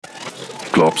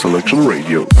Club Selection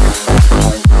Radio.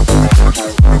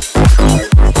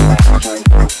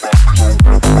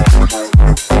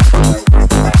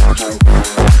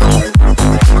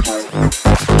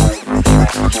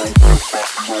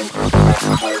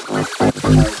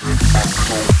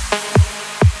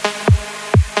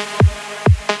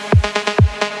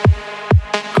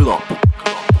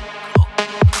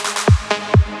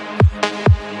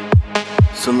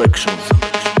 Selection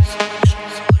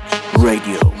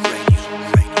Radio.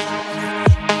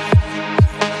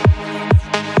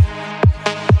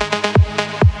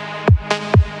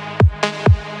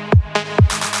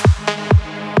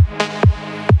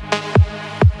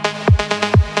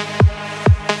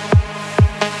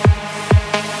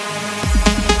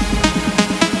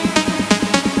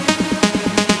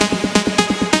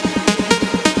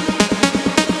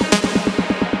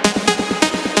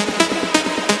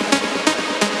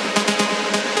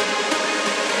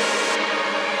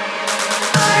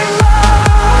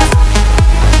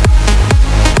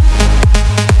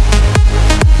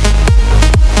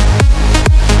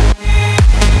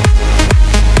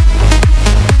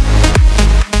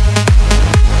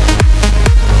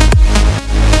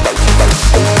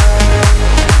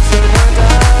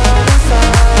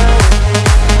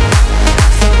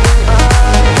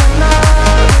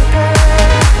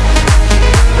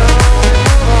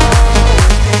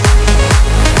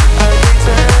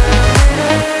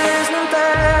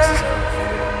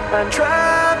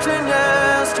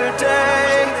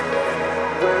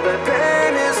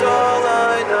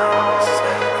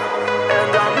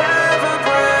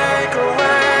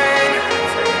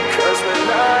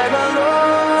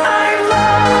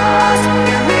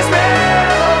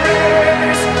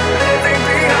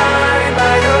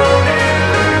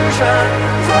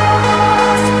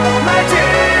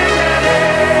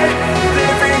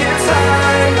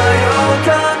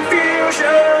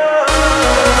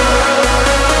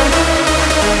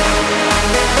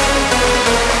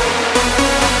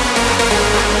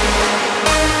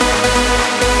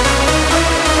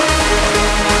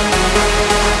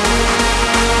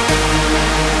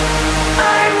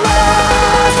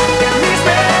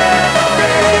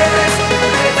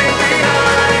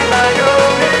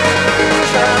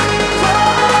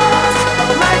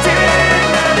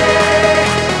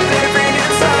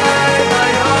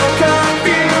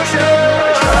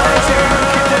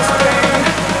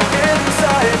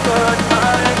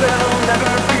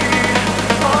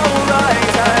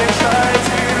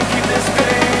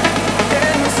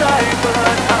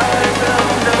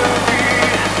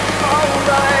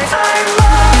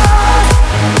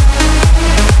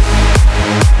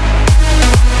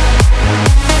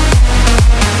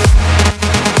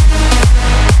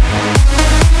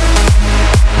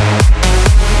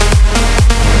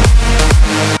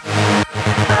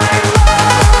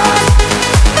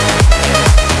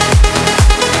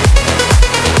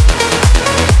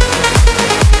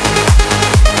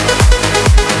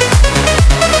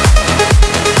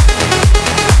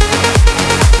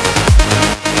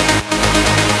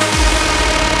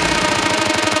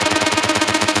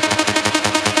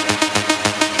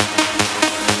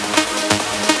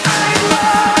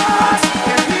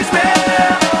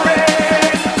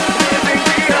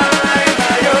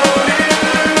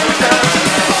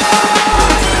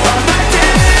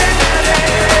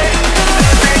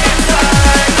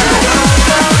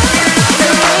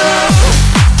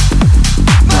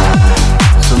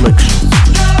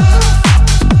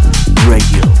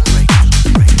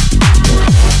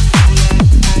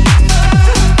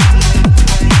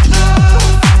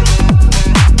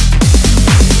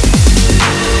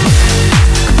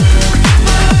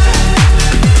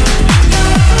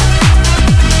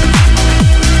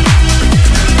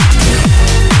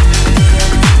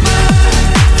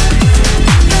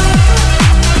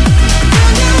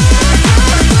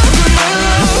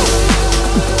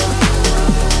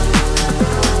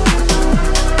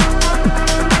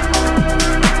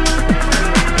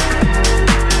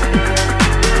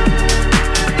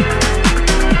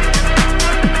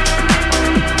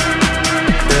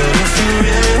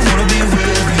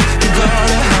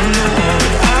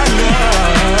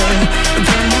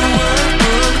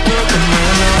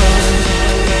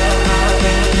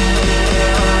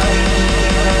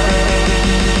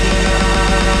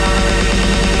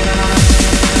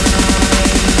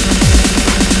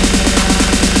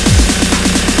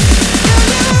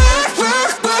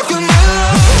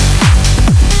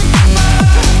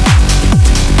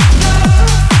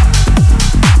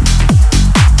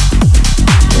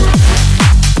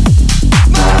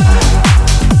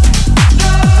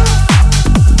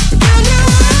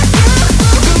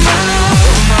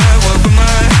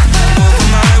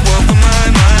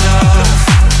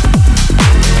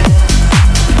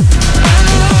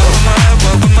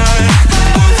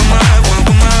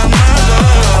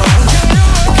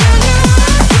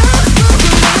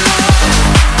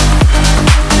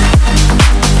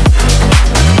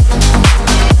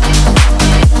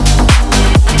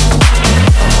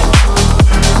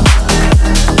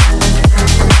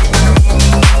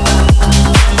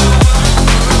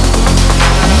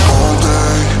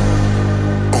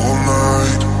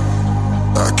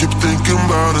 keep thinking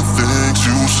about the things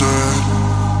you said.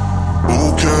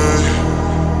 Okay,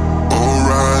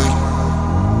 alright.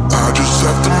 I just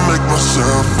have to make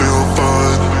myself feel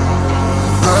fine.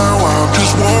 Now I'm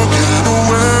just walking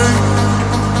away.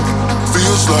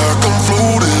 Feels like I'm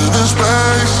floating in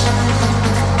space.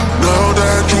 Now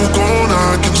that you're gone,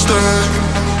 I can stay.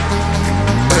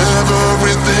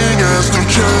 Everything has to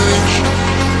change.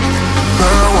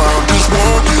 Now I'm just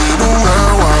walking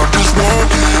around. I'm just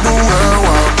walking around.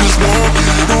 I'm just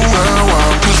walking around.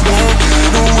 I'm just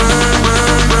walking away.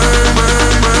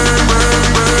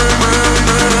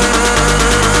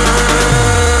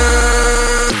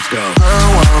 Let's go.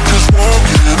 Now I'm just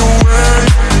walking away.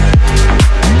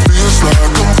 Feels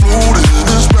like I'm floating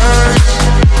in space.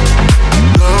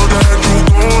 Now that you're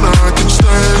gone, I can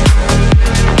stay.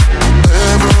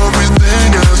 Everything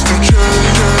has to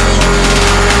change.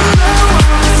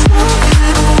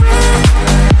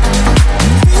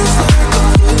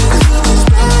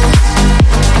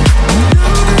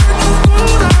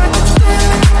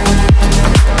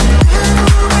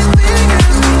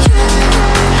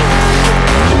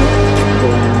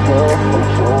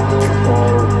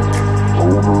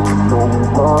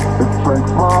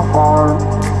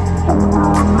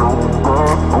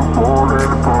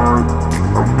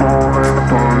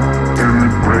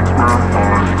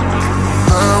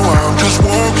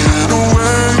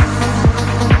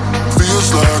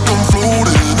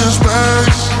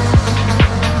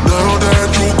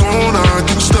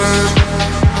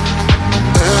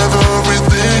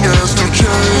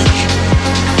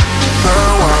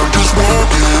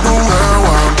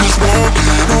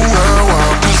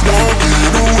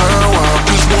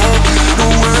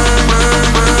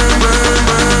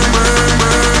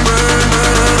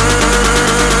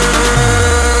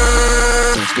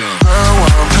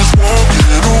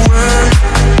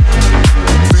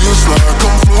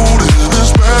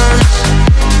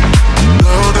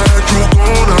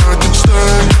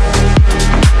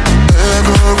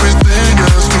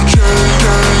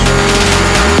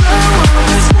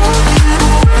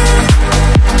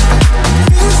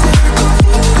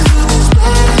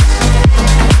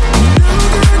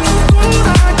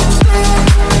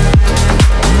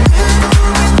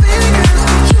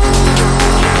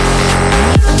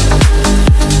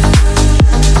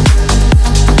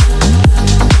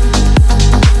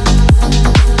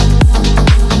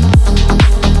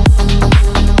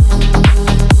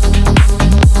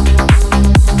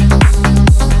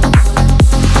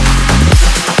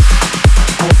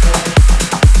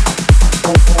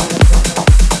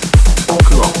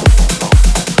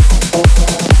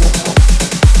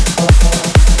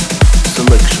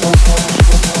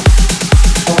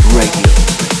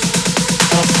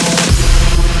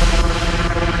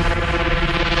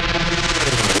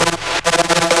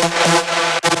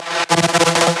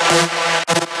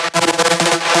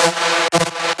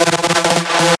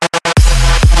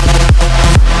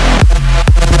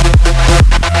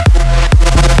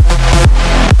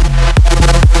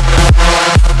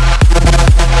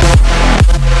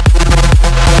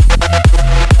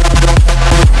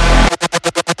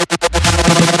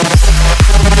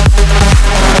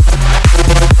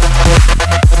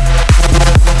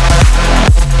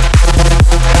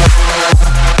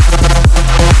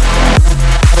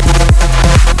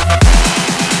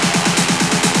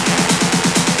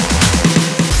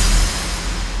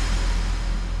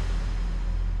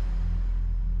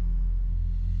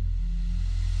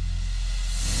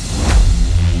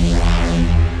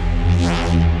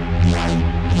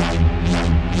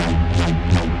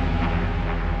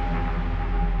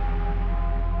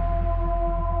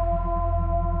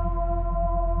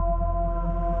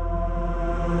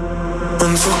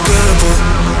 Unforgettable,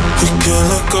 we can't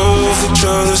let go of each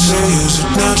other, say is it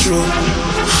natural?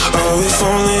 Are we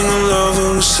falling in love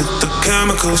and we set the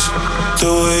chemicals? The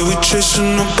way we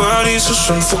chasing our bodies is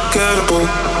unforgettable.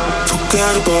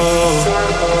 Forgettable,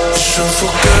 it's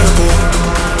unforgettable.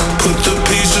 Put the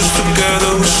pieces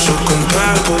together, we're so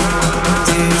compatible.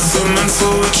 And if we're meant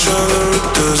for each other, it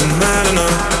doesn't matter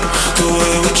now. The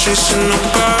way we're chasing our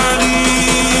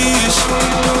bodies,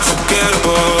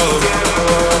 forgettable.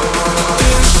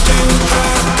 Instant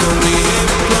high, got me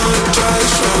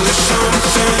hypnotized. Only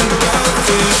something about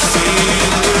this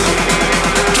feeling.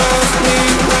 Drive me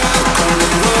mad, call me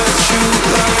what you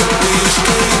like. We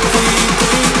escape, we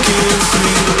breaking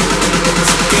free.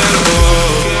 Forgettable.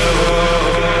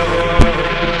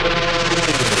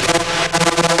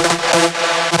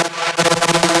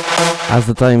 As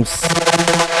the times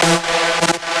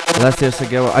last years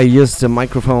ago, I used the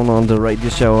microphone on the radio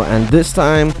show, and this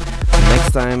time,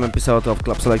 next time episode of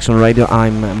Club Selection Radio,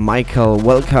 I'm MAYKELL.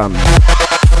 Welcome.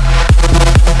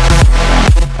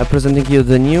 presenting you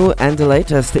the new and the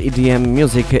latest EDM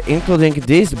music, including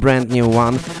this brand new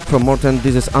one from MORTEN.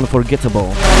 This is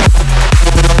Unforgettable.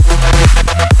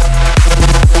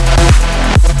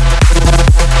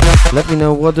 Let me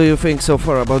know what do you think so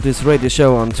far about this radio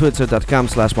show on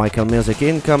twitter.com/MAYKELLmusic.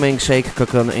 Incoming Shake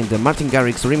Cocoon in the Martin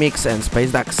Garrix remix and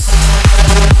Space Ducks.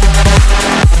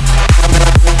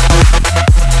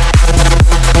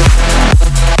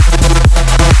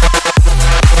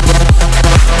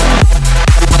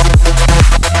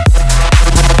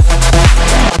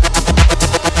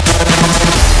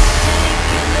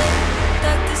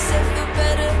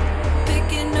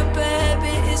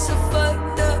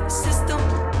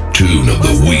 Tune of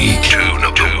the week. Tune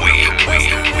of the week.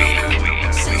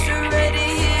 Since we're ready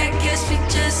here, I guess we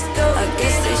just go. I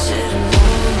guess they should've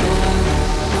known.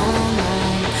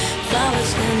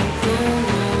 Flowers gonna bloom,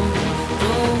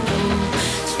 bloom, bloom.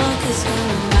 Smoke is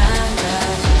gonna rise.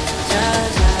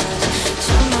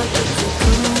 Some of the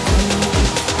cocoon,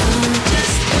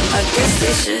 just go. I guess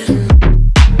they should've.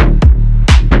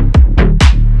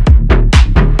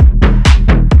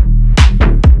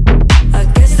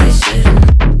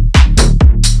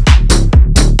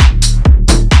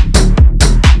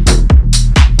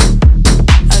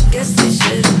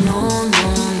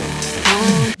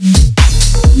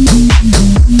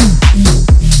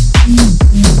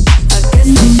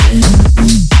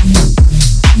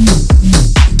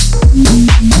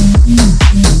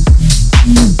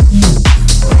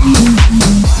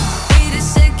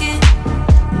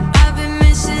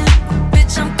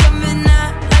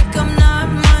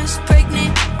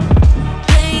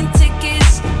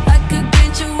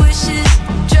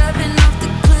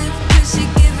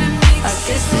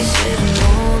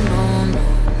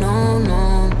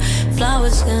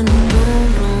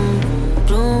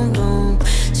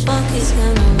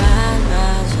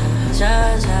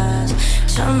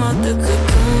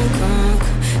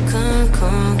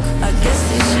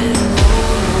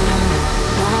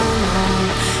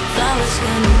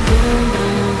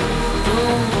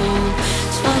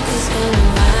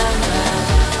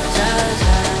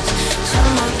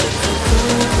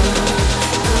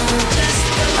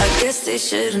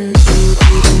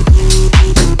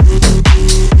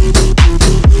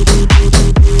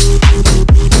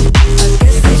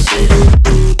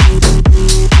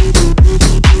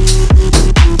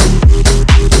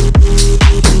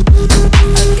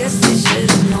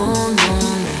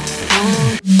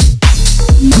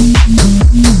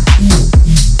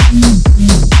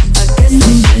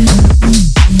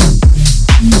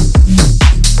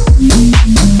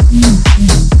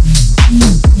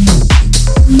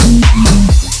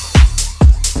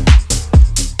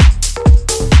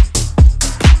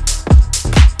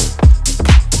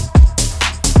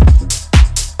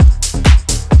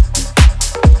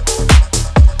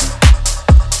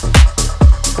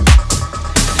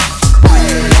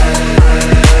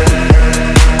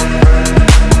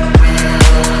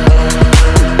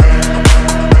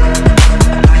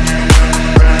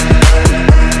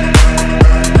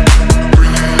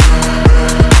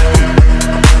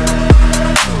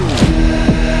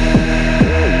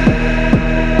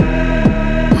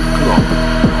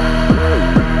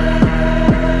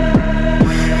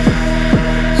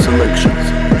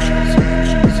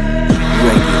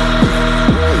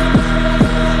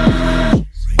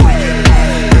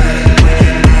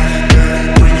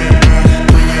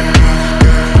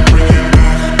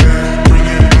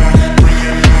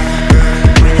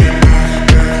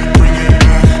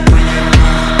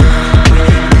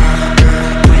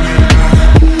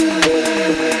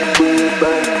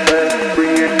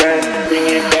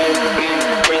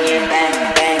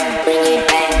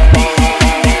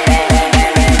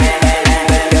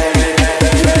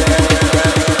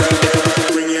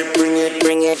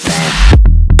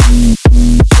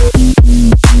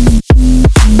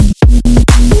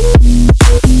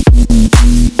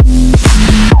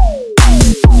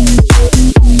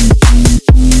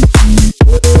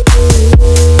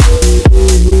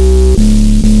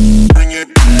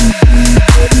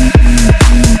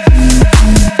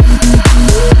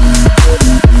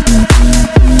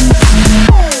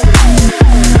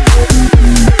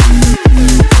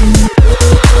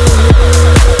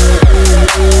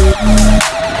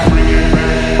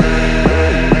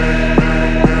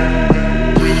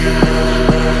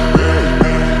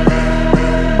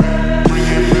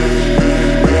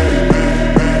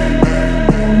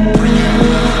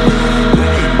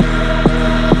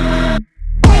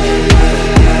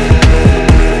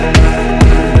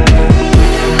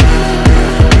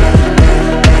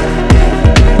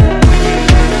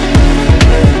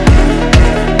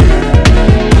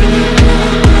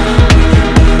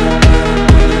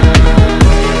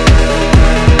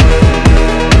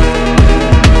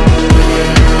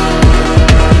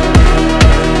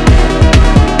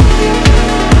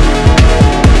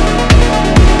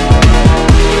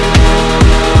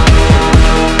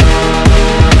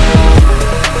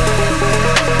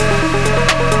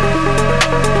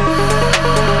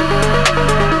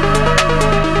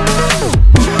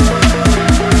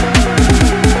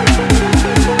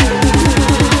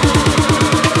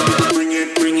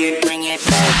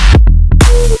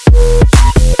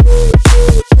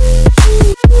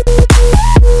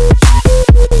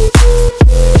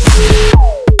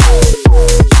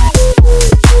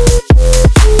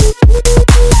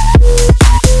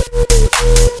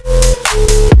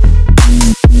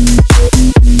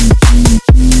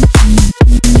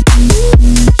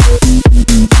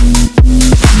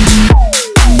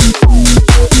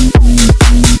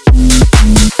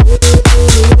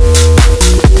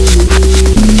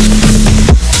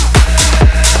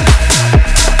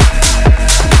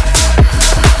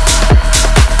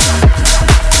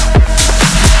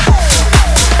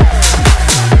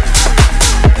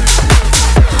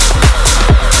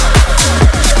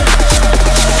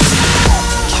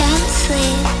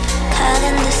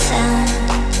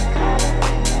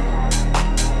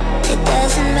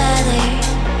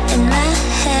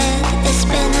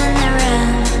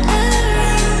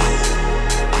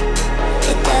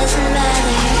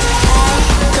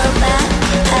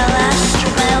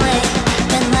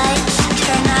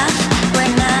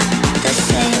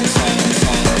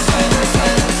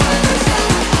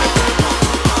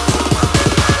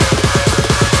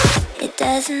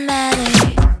 doesn't matter.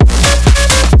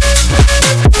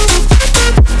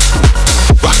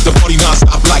 Rock the party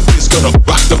non-stop like this. Gonna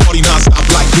rock the party non-stop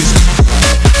like this.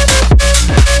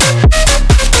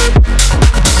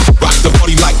 Rock the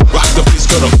party like rock the place.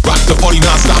 Gonna rock the party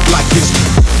non-stop like this.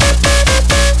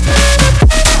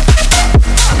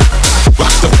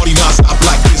 Rock the party non-stop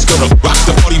like this. Gonna rock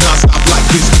the party non-stop like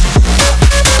this.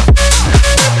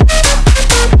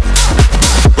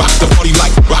 Rock the party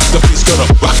like rock the place. Gonna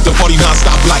rock the party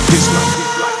non-stop like this.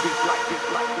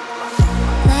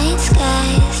 Night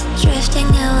skies drifting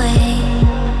away.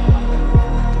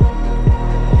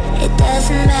 It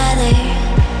doesn't matter.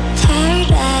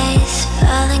 Tired eyes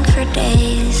falling for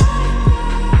days.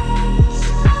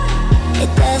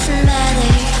 It doesn't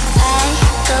matter. I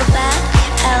go back.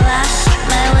 I lost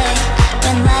my way.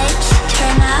 When lights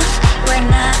turn off, we're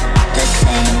not the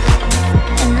same.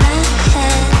 And my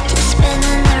head is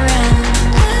spinning around.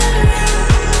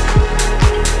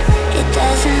 It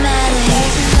doesn't matter.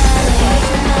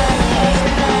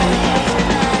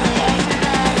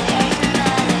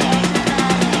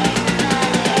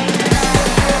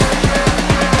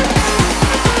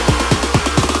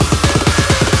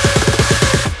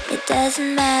 It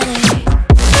doesn't matter.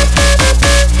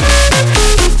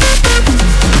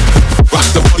 Rock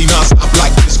the party non-stop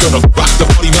like this. Gonna rock the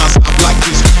party non-stop like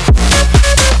this.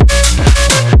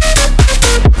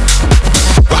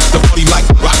 Rock the party like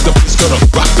rock the place. Gonna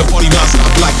rock the party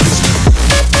non-stop like this.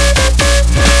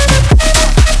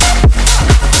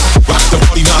 Rock the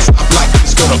party non-stop like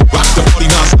this. Gonna rock the party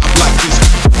non-stop like this.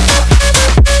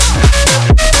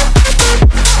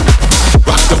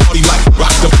 Rock the party like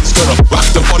rock the place. Gonna rock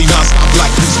the party non-stop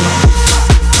like this.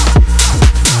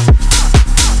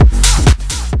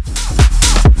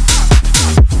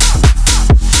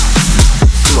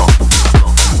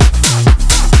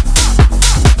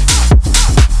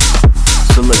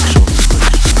 Selection.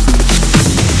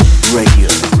 Radio.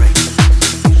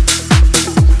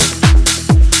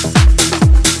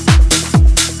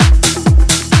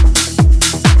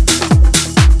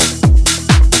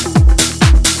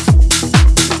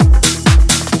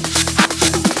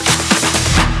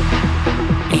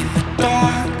 In the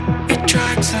dark, it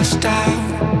drags us down.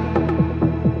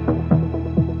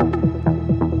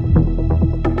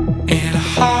 In her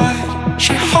heart,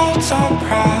 she holds on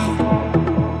proud.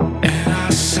 And I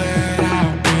said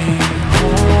I'll be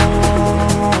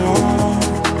home.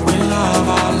 We love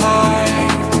our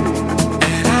life.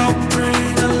 And I'll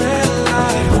bring a little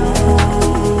light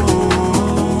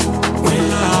home. We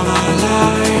love our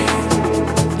life.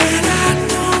 And I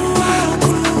know I'll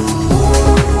grow.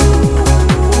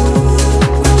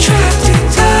 We're trapped in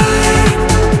time.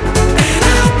 And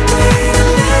I'll bring a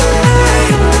little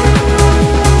light.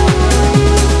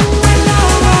 We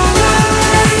love our life. We're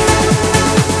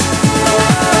trapped in time. And I'll bring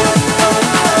a little light. We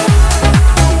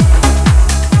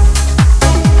love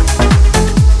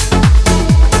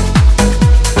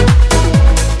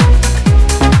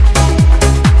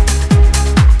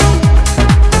our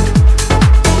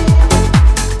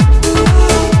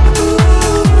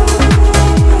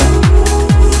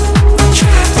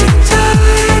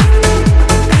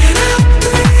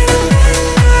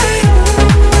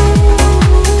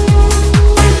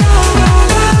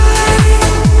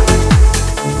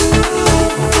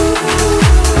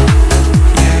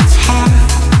life. Yeah, it's hard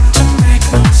to make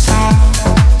no sound.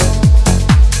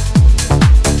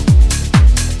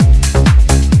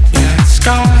 Yeah, it's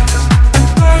scars and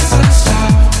burns us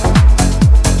out.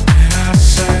 And I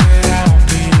said I'll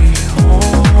be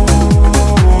home.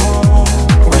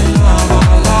 We love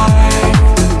our life.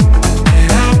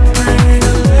 And I'll bring a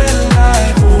little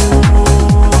light home.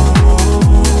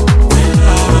 We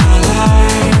love our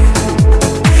life.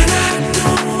 And I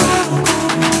know I'll grow.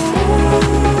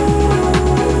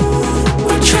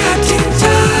 We're trapped in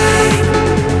time.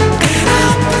 And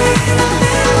I'll bring a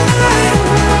little light.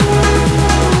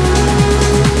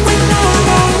 We love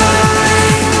our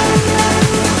life.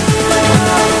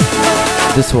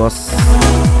 This was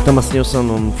Thomas Newson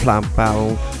on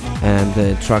Flachbau and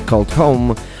the track called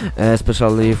Home,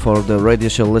 especially for the radio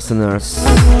show listeners.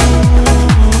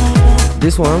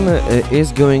 This one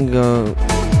is going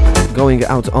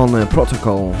out on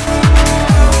Protocol.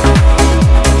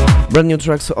 Brand new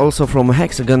tracks also from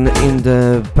Hexagon in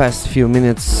the past few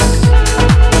minutes.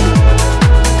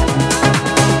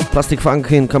 Plastik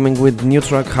Funk incoming with new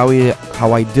track How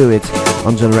I Do It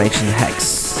on Generation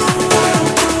Hex.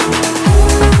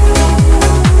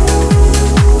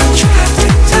 Trapped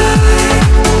in time.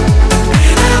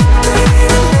 And I'll bring a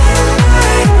little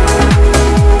light.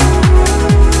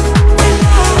 We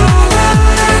love our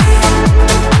life.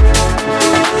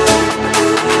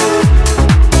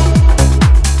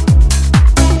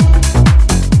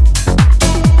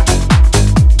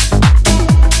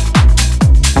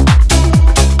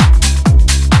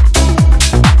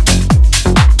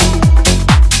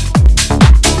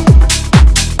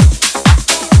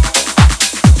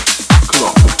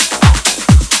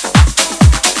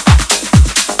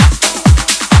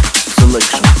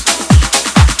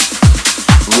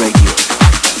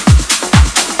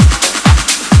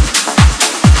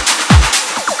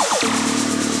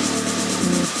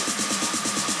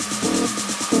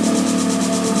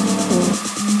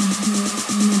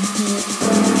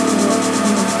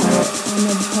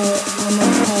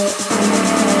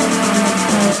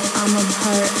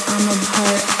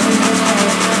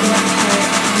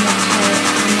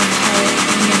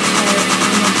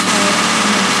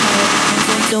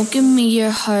 Don't give me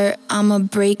your heart, I'ma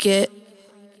break it.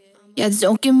 Yeah,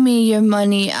 don't give me your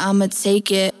money, I'ma take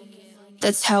it.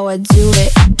 That's how I do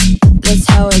it. That's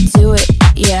how I do it.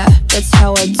 Yeah, that's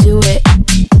how I do it.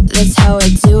 That's how I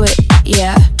do it.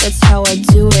 Yeah, that's how I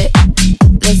do it.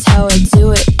 That's how I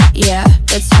do it. Yeah,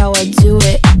 that's how I do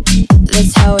it.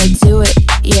 That's how I do it.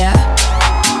 Yeah.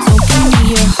 Don't give me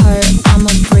your heart, I'ma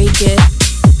break it.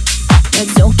 Yeah,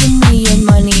 don't give me your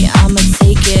money, I'ma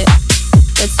take it.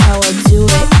 That's how I do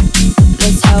it.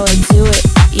 That's how I do it.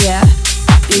 Yeah.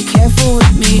 Be careful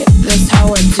with me. That's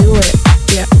how I do it.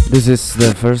 Yeah. This is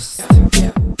the first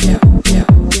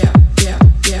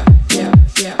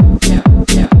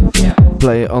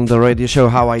play on the radio show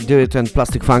How I Do It and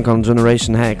Plastik Funk on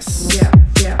Generation Hex.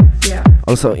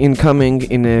 Also incoming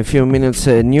in a few minutes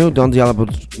a new Don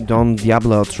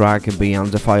Diablo track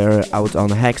Beyond the Fire out on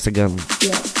Hexagon.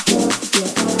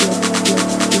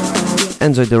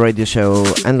 Enjoy the radio show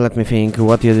and let me think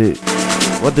what do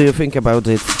you think about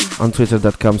it on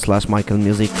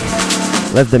twitter.com/MyKellMusic.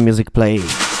 Let the music play.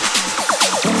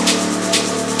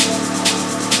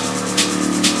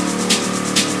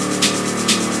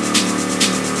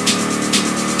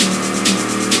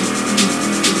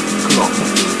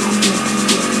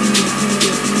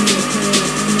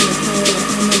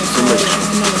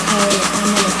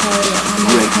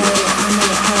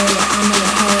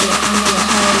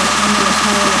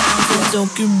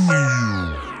 Don't give me.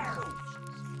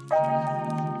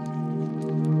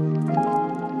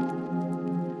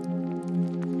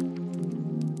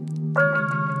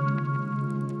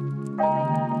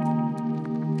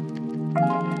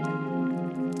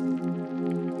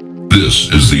 This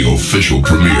is the official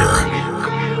premiere.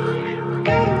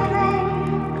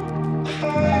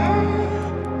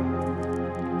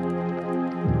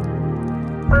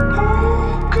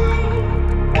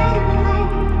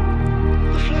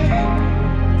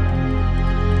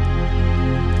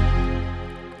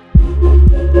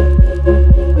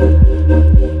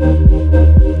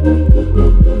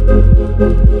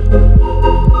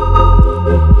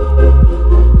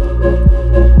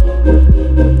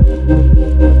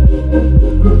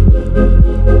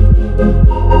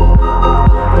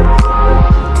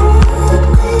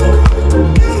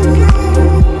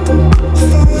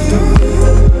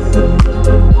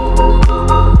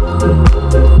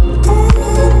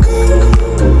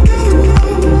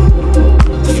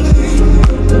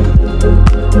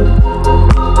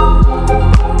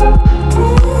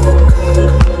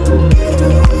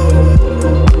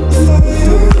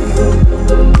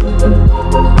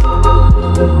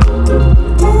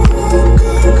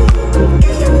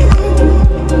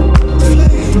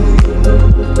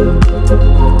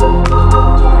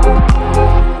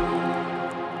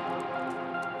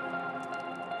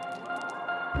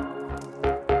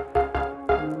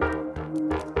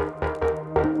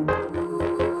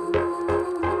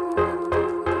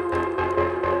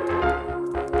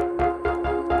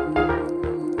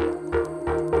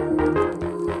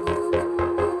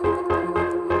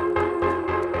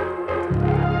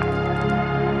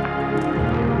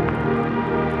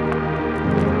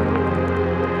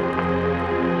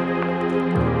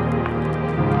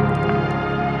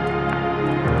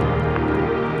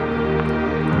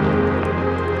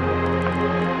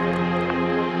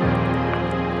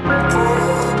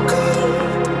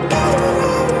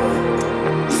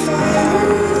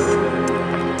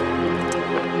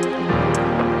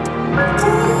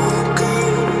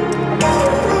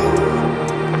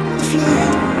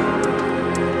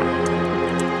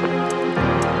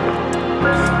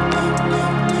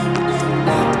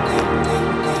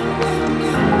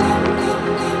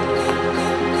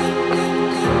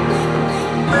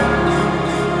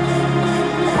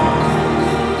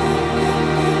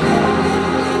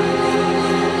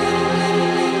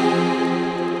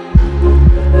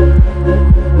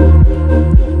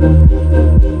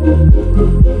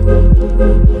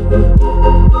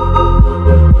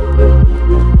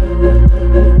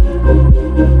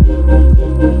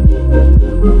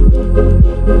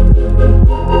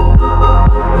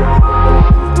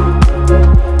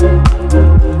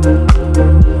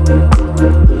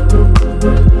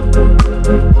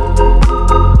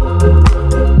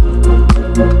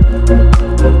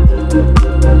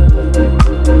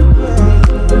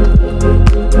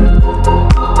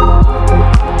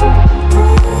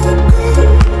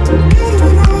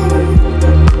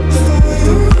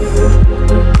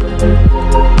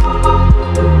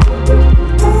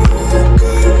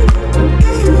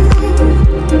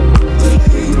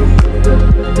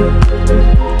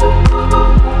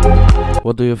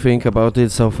 What do you think about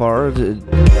it so far?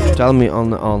 Tell me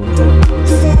on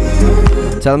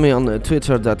Tell me on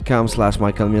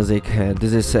twitter.com/MAYKELLmusic.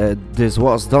 This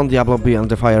was Don Diablo Beyond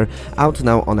the Fire, out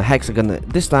now on HEXAGON.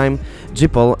 This time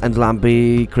G.O.O.D and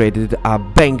Lambi created a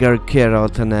banger, Quiero,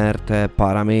 Tenerte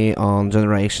para mí on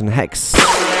Generation Hex.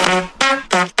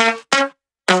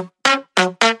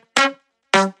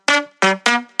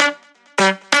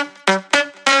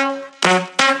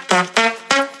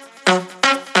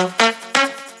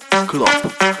 Club.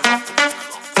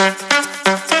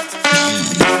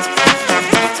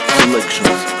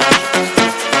 Selections.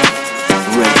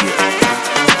 Radio.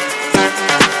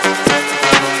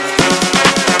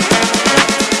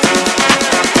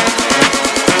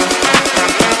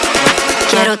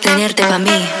 Quiero tenerte pa'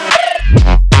 mí.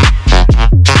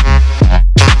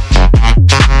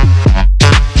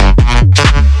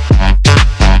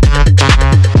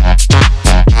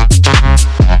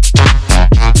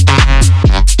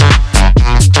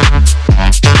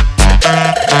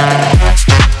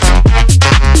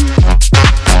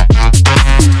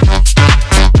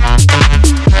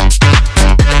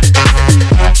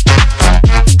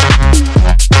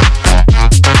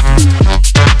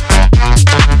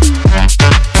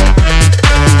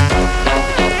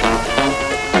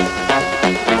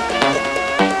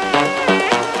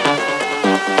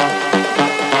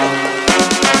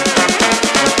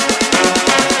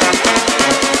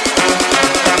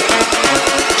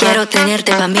 Quiero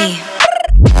tenerte pa' mí.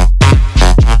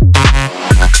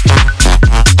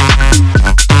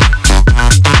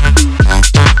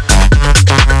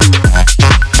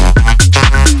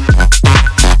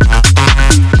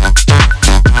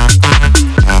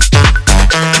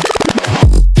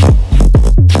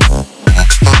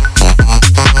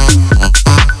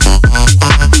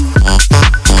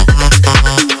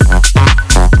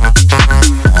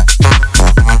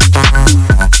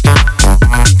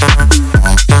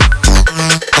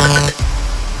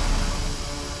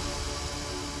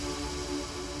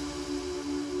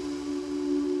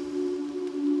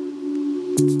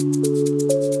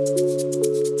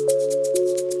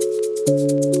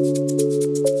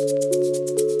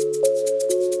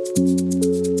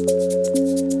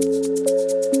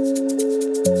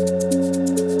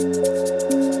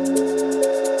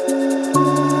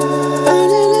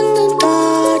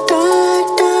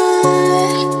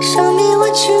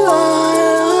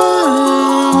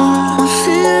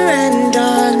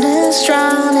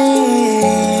 Drowning.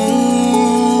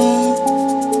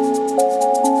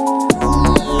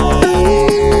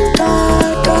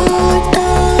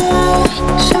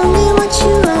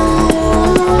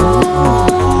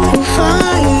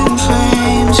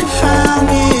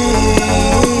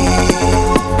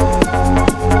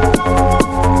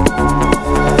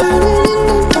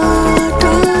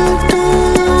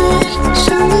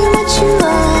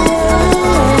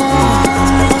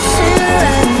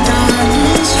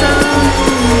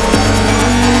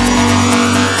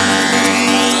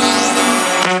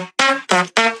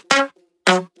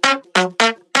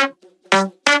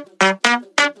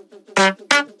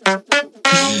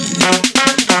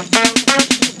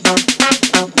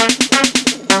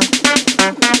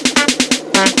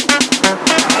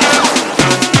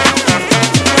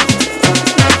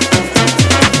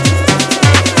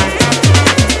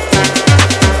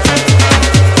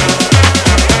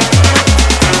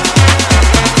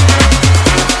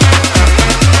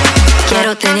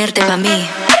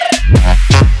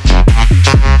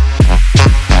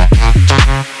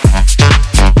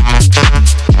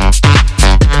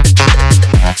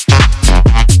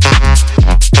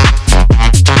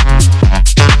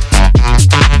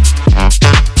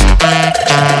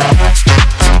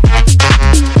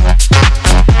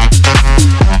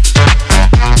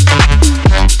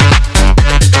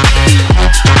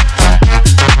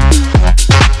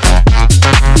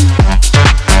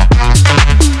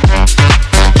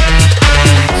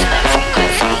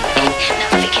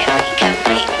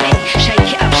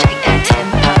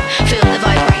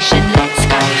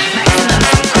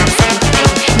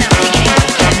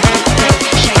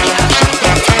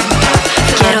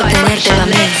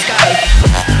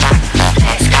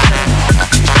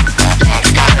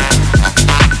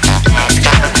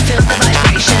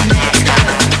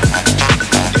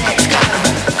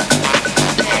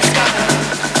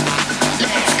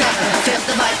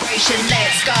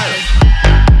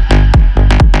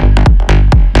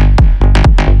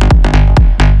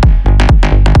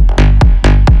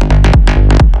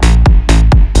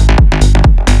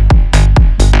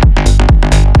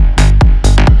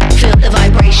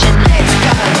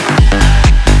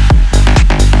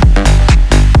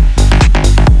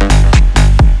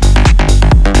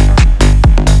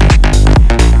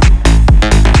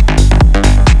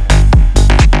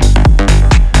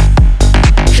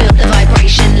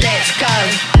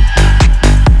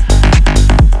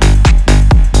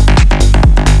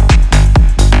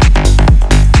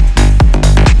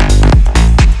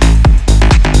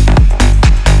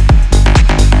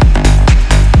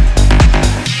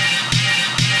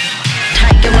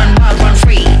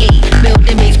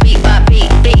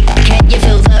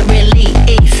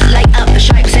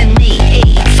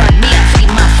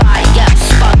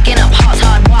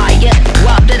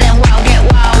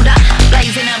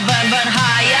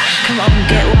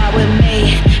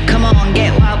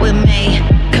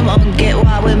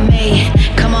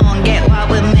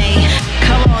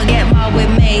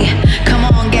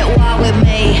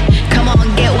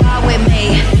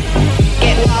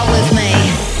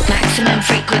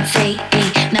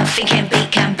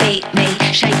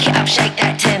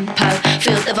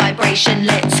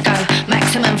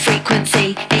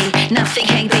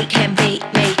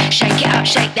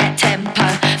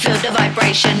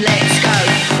 vibration, let's go.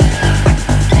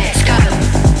 Let's go.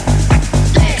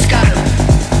 Let's go.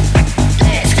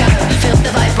 Let's go. Feel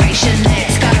the vibration,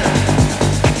 let's go.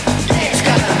 Let's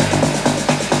go.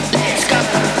 Let's go.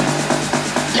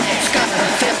 Let's go.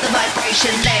 Feel the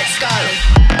vibration, let's go.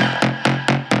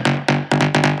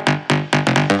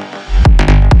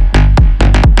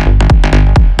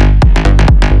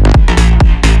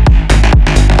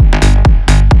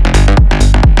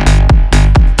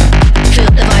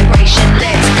 Feel the vibration,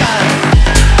 let's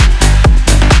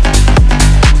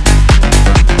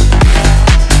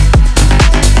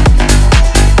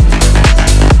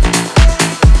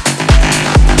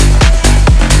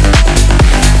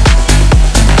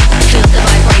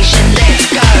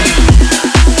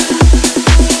go.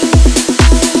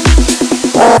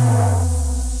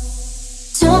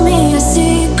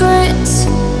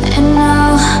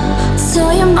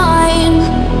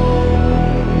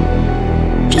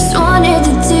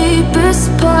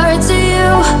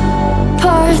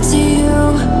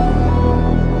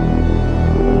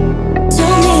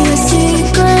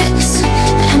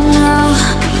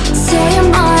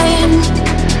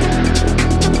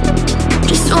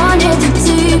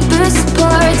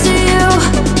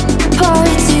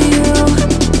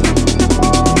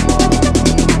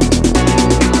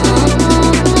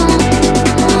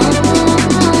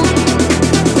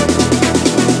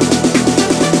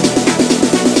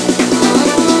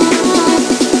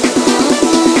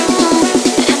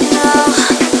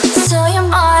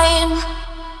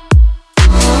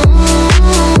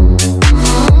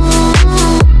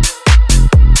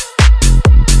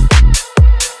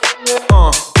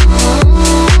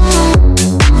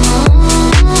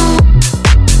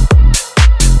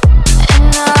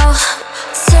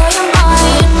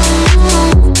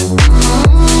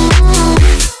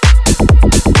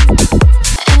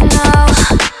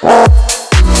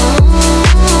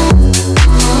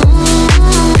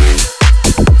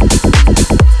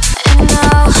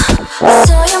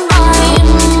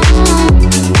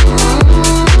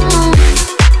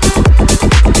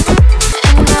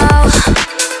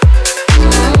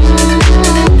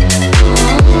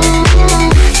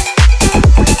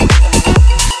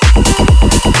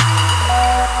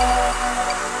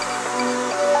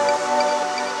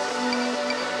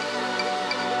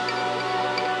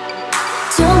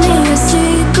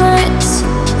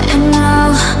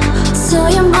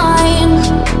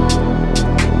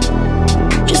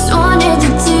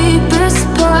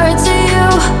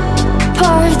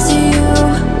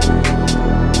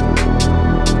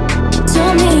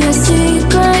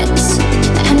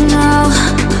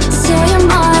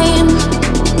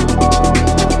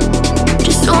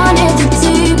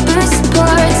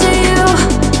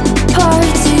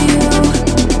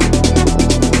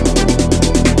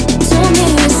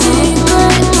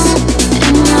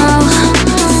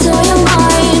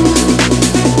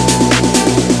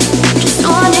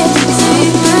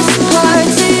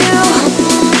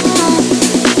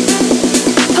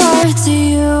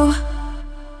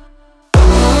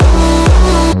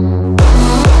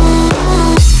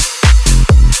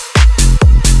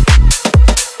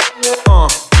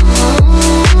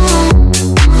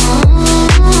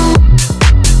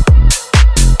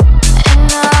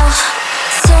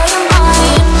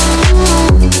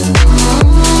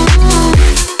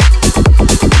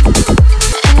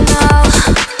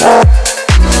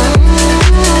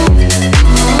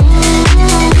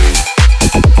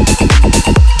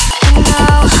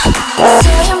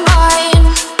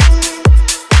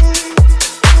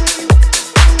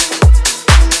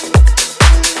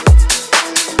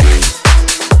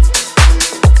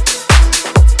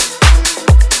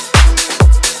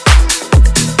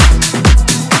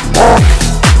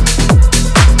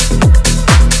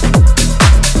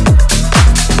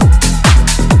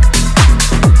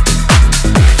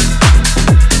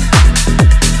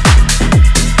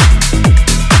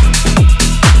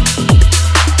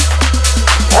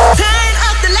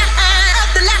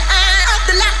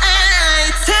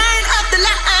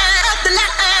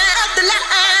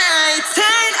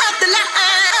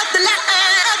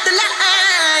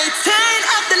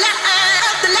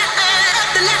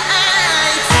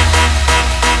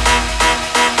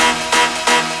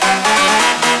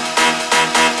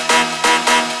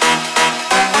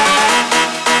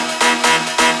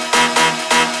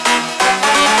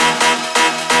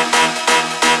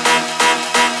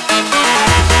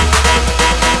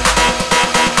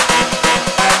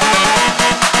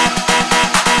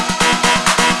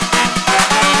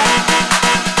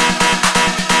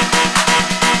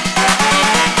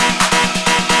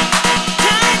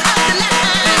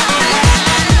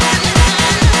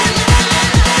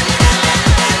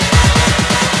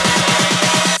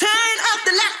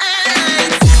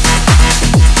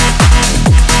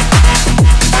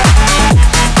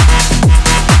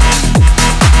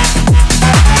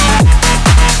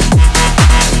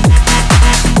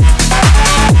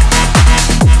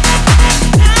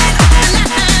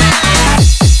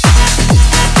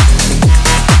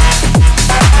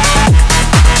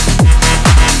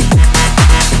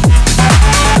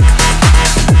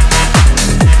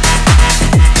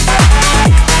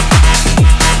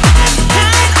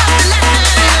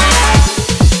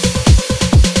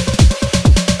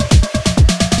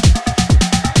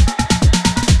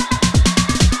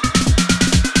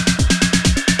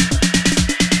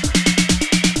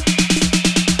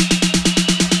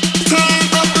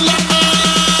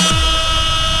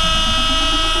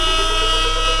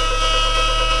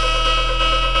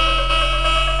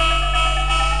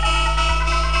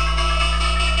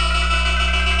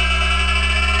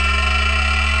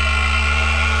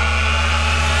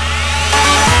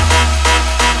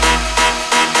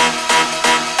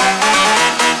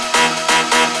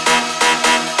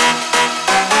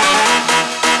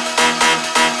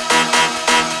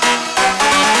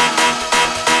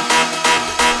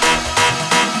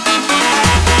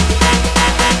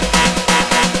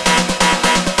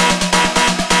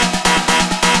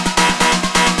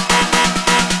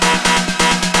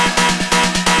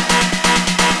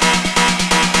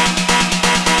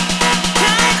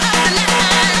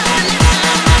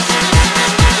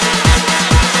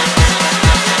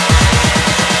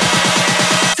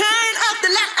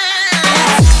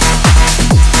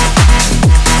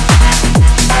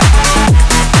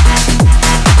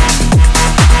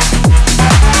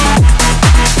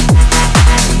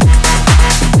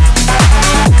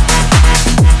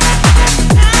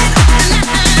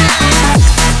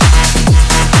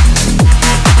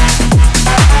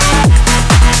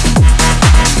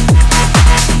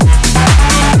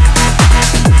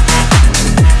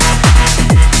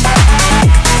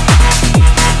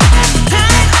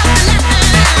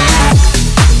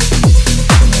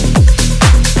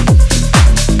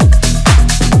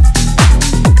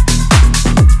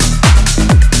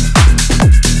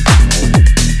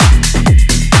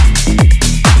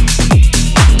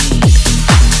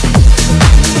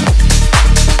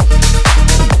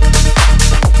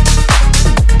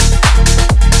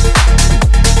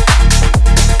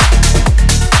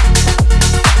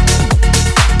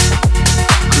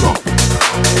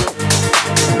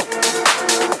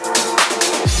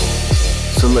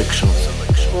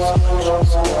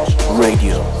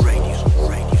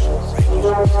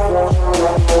 This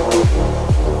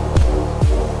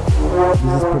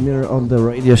is premiere on the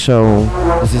radio show.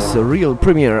 This is a real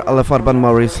premiere. Alle, Farben,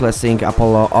 Maurice, Lessing,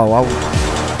 Apollo, all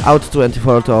out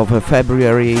 24th of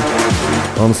February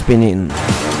on SPINNIN.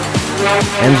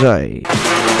 Enjoy.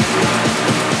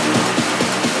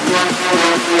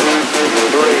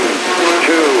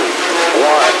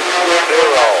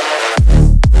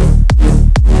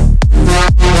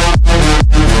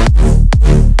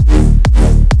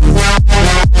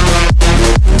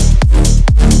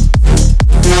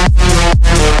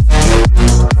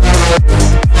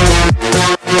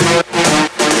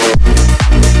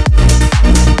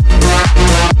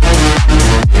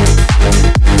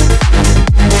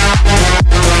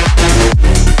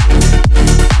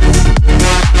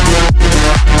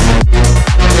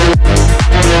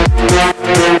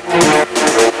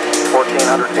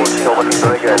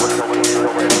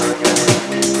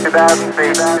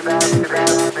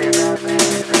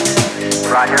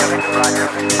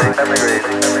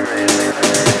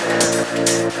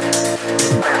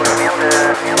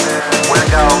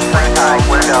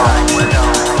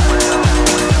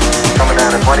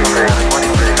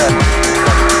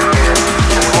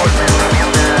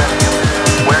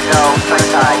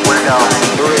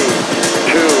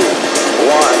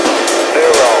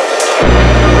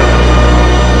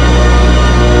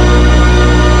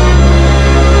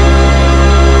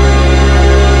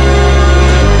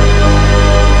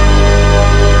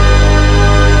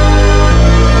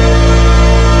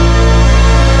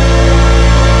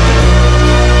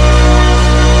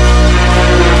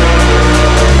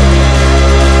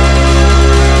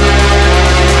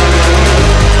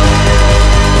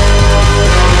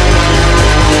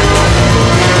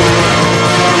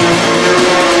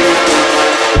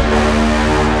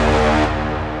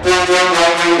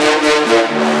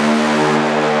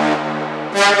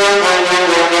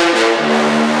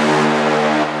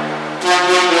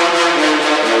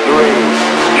 3,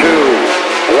 2,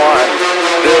 1, 0.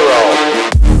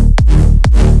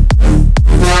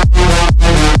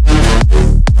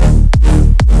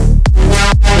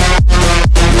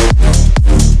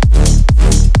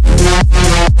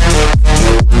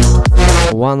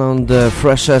 The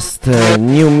freshest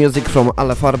new music from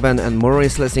Alle, Farben and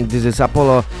Maurice Lessing. This is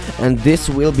Apollo, and this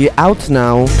will be out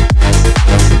now.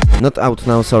 Not out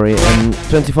now, sorry.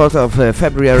 24th of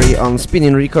February on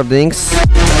SPINNIN Recordings.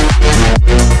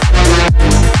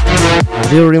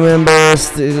 Do you remember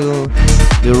still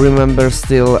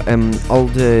all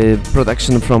the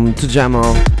production from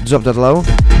Tujamo, Drop That Low?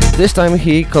 This time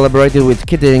he collaborated with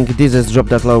Kidding. This is Drop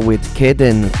That Low with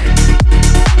Kidding.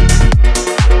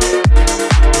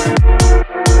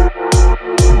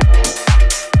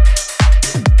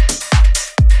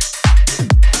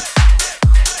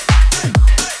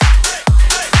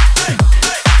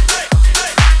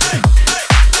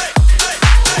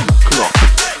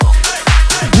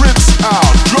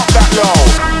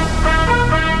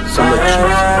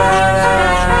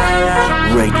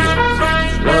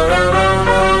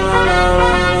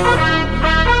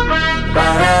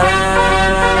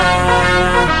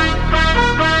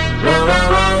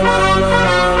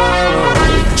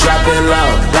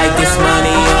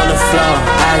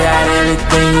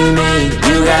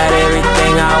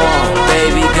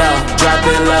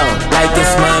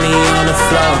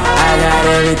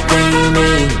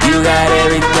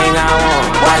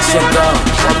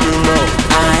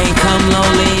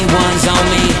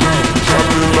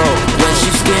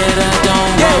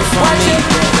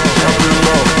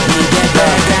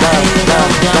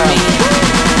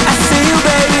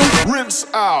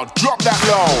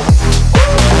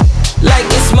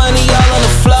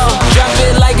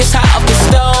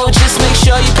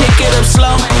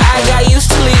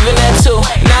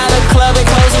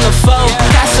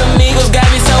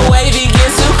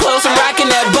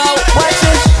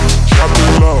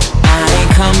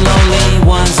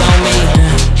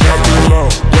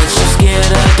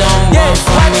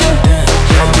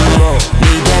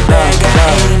 Need that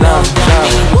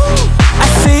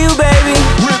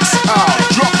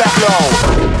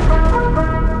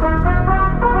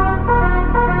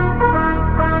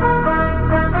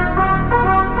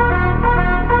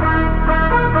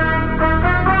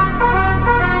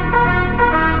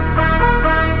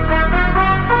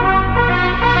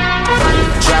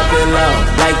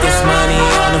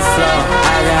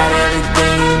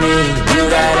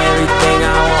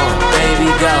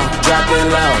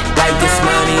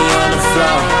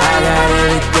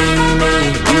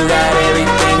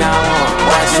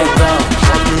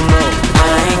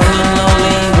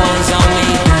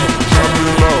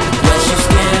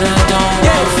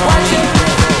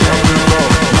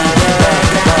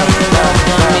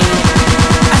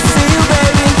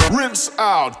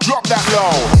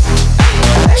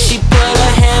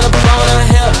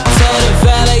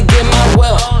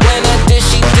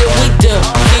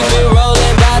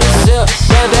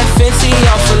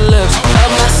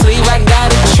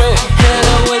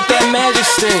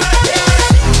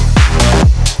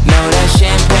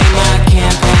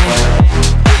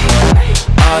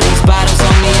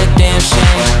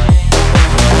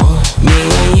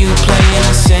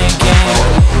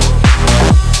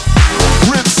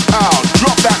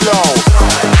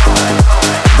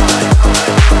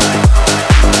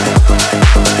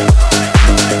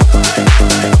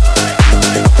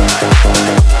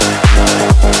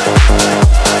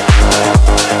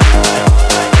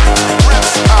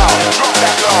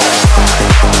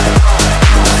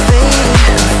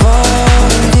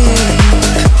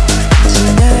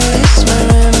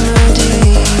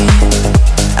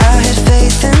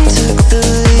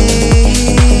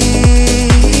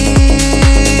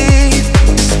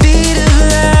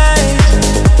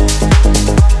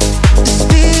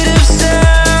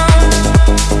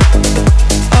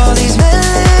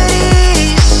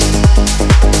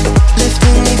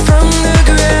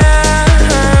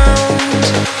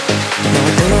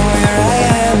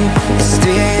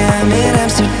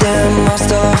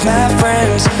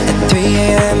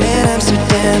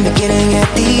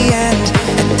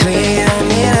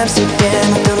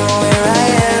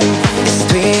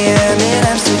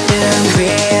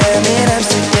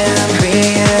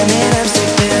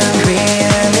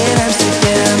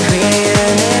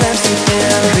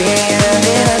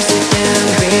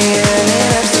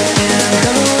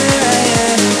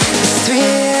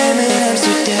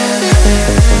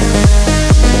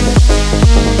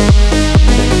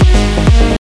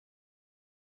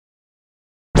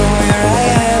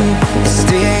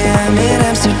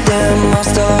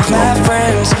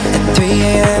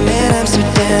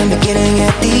Amsterdam, beginning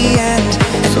at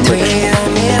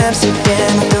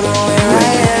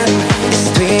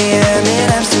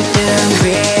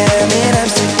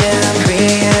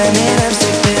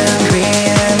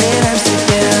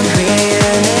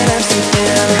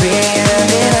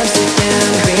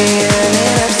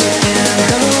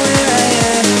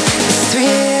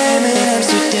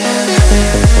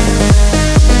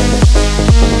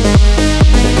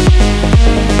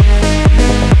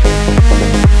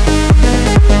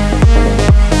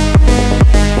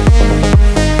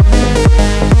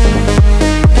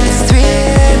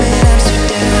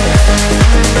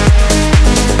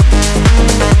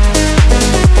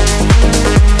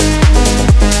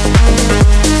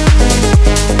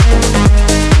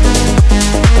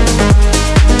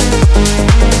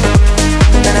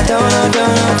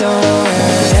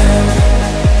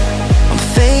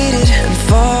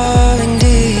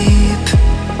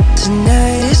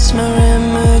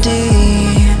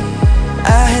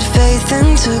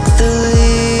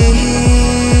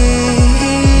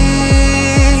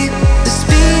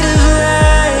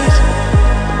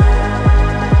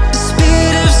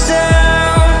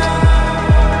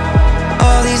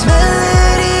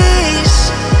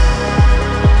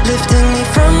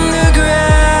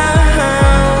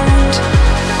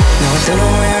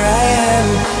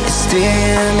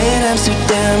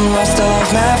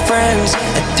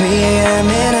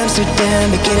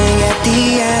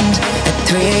the end. At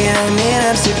 3 a.m. in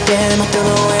Amsterdam, I don't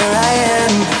know where I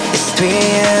am. It's 3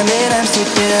 a.m. in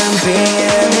Amsterdam, 3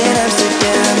 a.m. in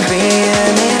Amsterdam, 3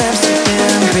 a.m. in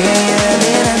Amsterdam, 3 a.m.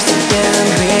 in Amsterdam,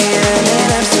 3 a.m.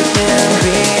 in Amsterdam,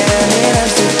 3 a.m. in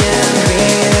Amsterdam, 3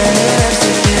 a.m. in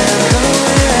Amsterdam, don't know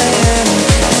where I am.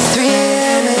 It's 3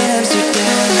 a.m. in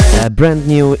Amsterdam. Brand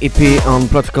new EP on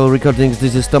Protocol Recordings.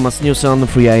 This is Thomas Newson,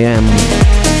 3 AM.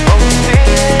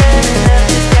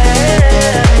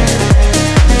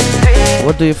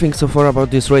 What do you think so far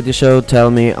about this radio show? Tell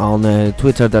me on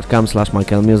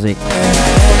twitter.com/MAYKELLmusic.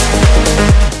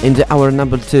 In the hour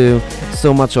number 2,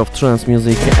 so much of trance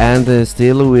music, and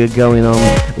still we're going on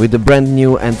with the brand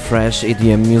new and fresh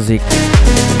EDM music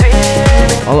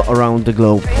all around the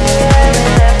globe.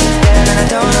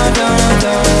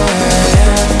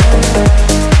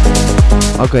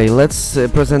 Okay, let's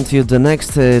present you the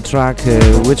next track,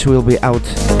 which will be out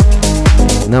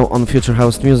now on Future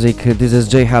House Music. This is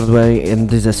J Hardway and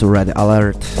this is Red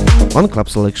Alert on Club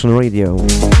Selection Radio.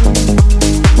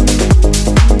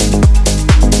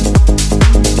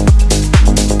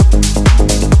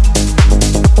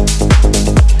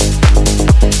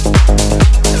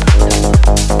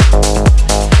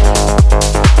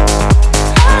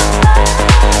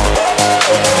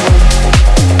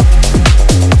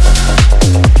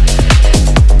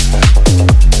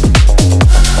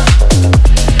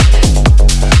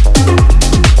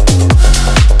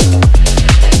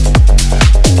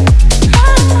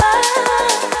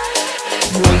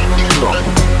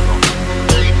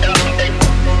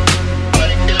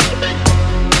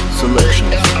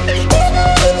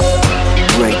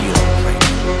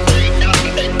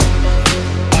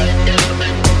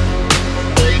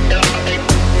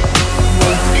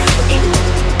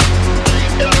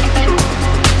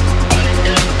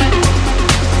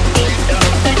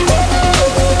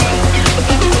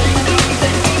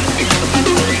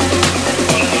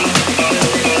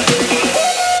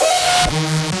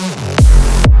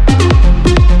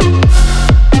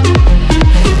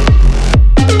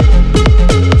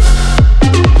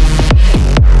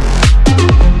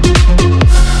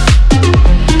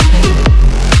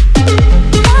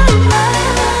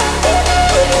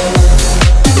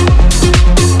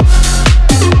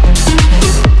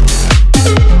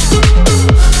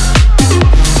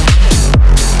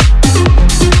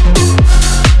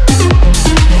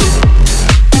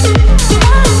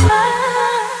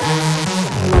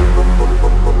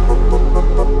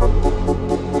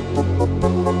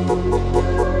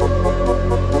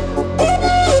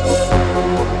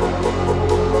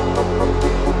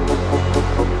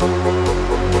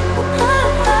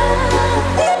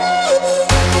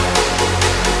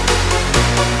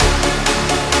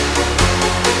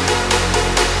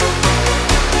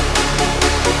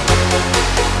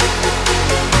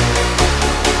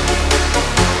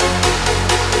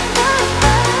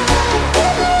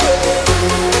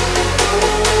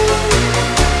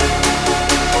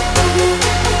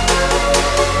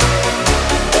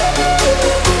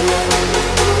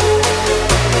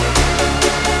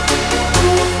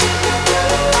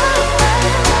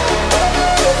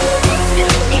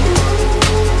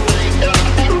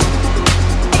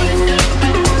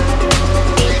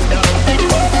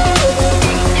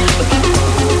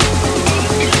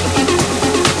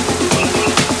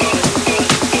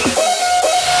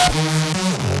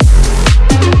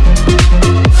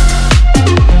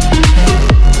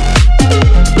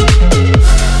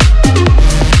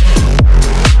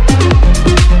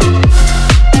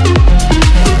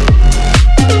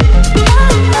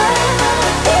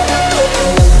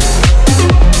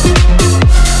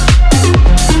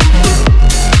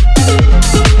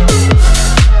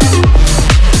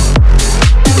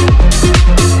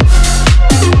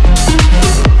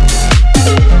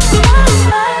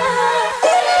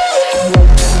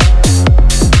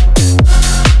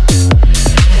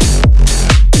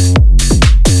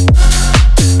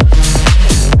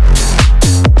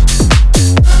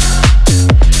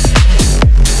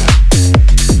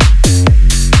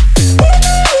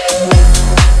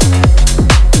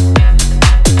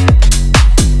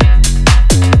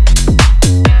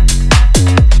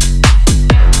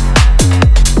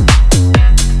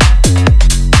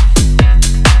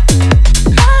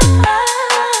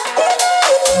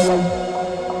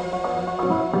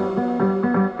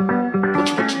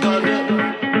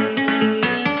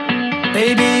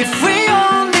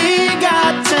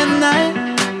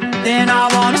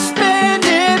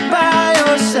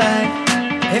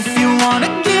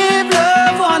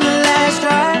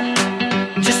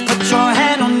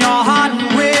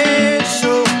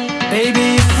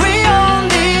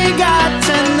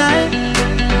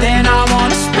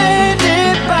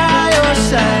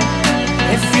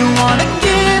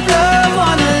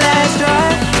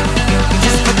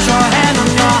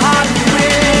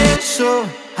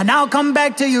 come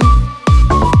back to you.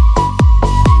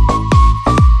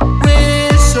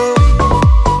 Whistle,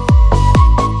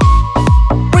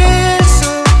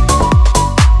 whistle.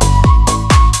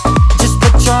 Just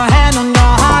put your hand on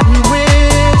your heart and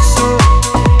whistle.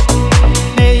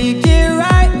 Make it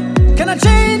right. Can I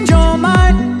change your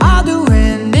mind? I'll do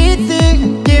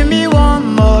anything. Give me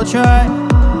one more try.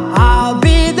 I'll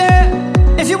be there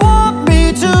if you want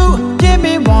me to. Give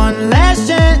me one last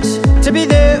chance to be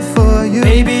there for you.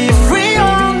 Baby, if we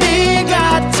only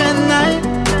got tonight,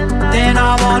 then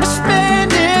I wanna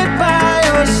spend it by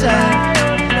your side.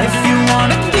 If you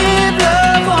wanna give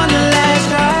love one last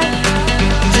try,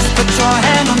 just put your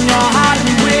hand on your heart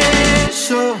and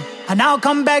whistle, and I'll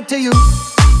come back to you.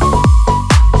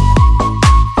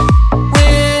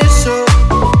 Whistle,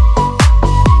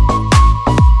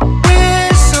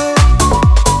 whistle.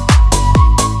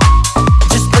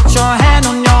 Just put your hand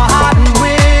on your heart and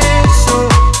whistle,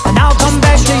 and I'll come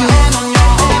back to you.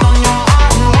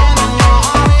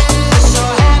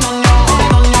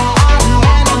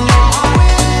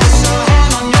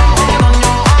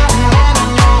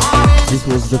 This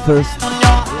was the first.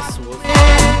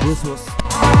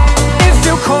 If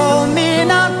you call me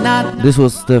not This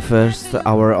was the first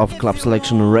hour of Club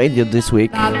Selection Radio this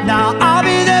week. now, I'll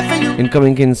be there for you.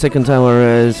 Incoming in second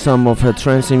hour, some of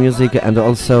trance music and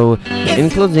also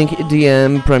including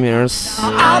EDM premieres.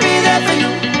 I'll be there for you.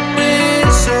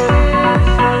 Whistle,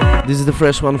 This is the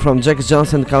fresh one from Jack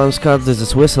Jones and Callum Scott. This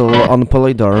is Whistle on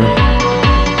Polydor.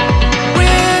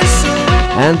 whistle.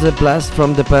 And the blast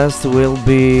from the past will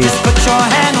be Just put your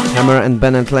hand on your Hammer and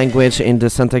Bennett Language in the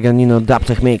Santaganino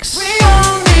Dubtech mix. We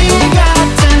only got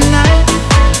tonight,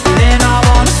 then I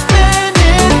wanna spend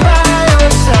it by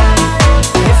your side.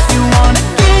 If you wanna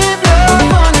give love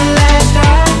one last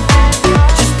try,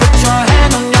 just put your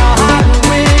hand on your heart and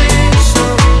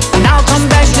whistle, and I'll come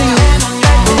back to you.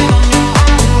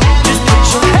 Just put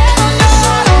your hand on your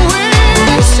heart and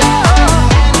whistle.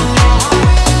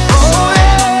 Oh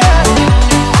yeah.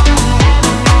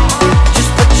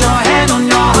 Just put your hand on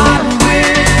your heart and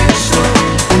whistle,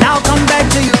 and I'll come back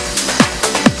to you.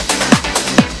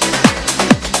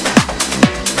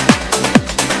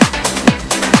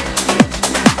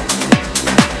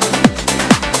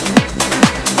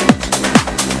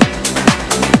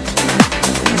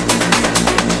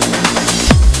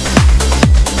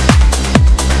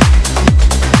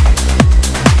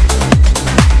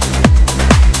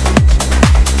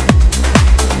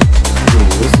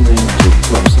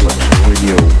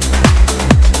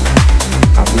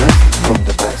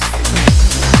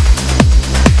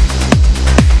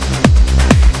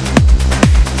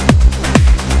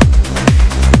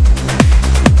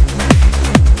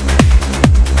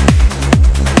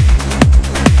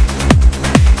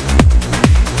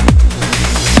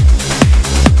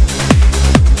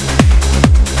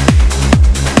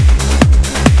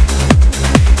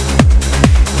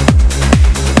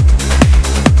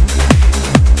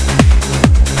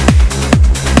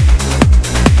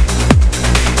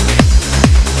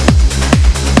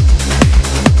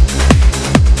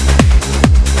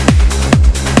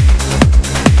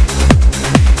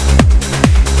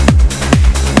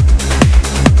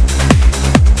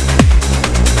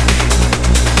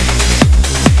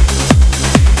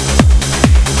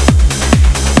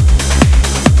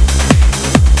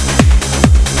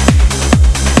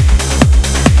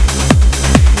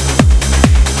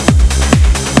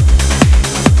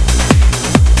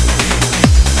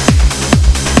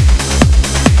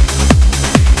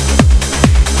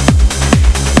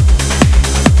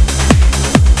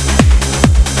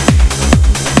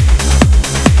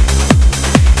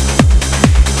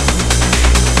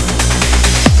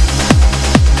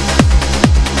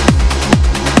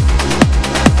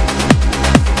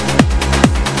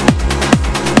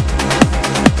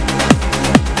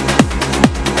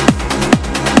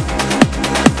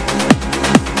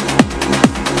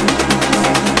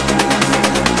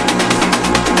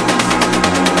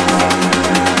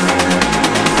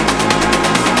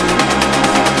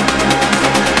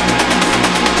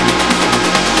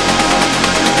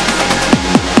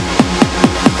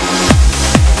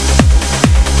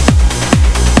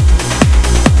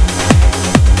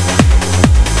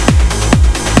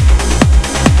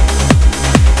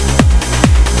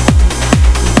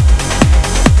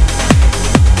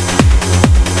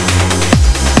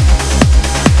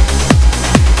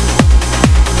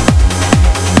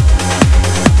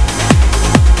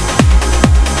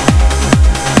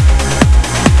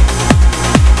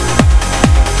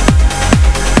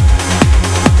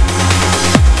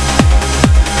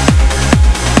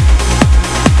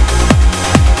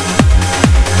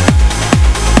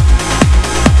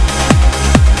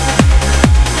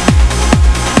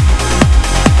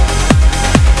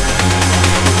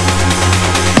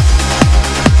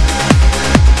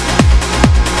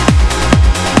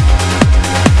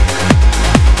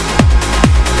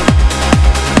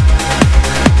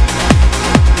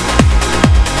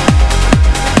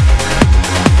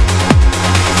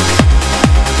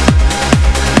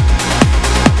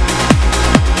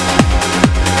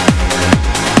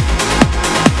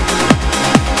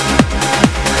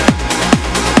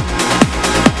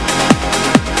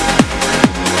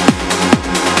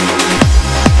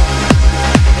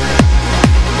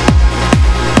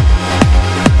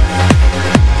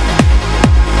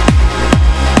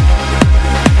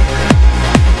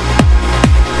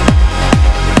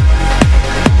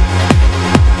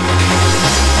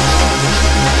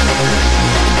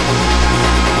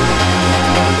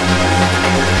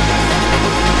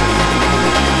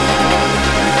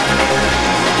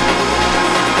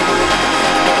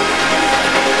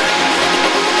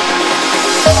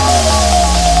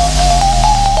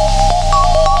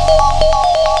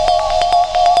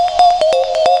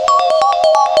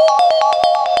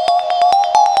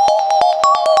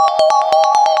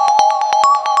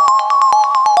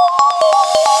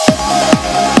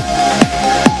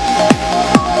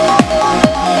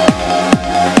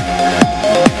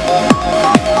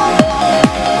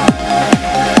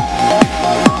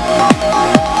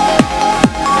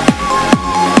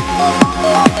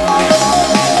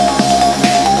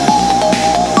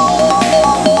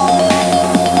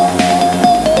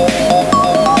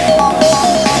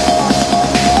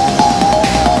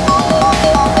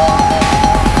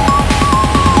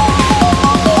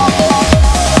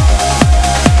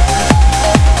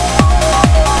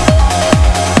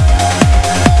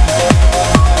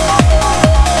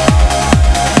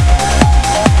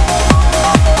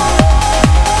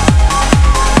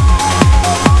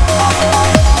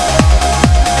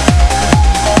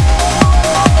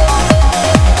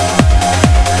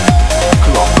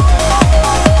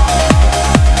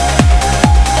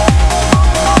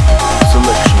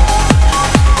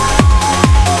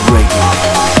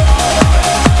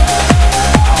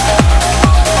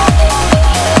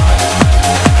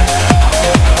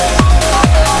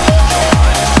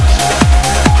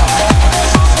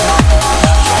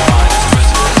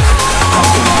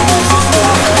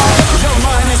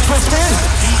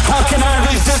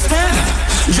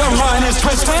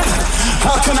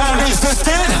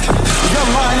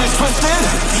 is twisted.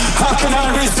 How can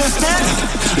I resist it?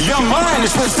 Your mind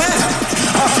is twisted.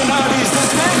 How can I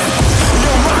resist it?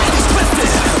 Your mind is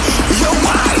twisted. Your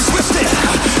mind is twisted.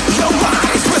 Your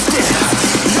mind is twisted.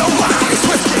 Your mind is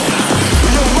twisted.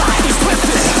 Your mind is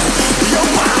twisted. Your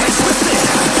mind is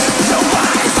twisted. Your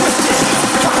mind is twisted.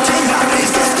 How can I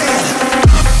resist it?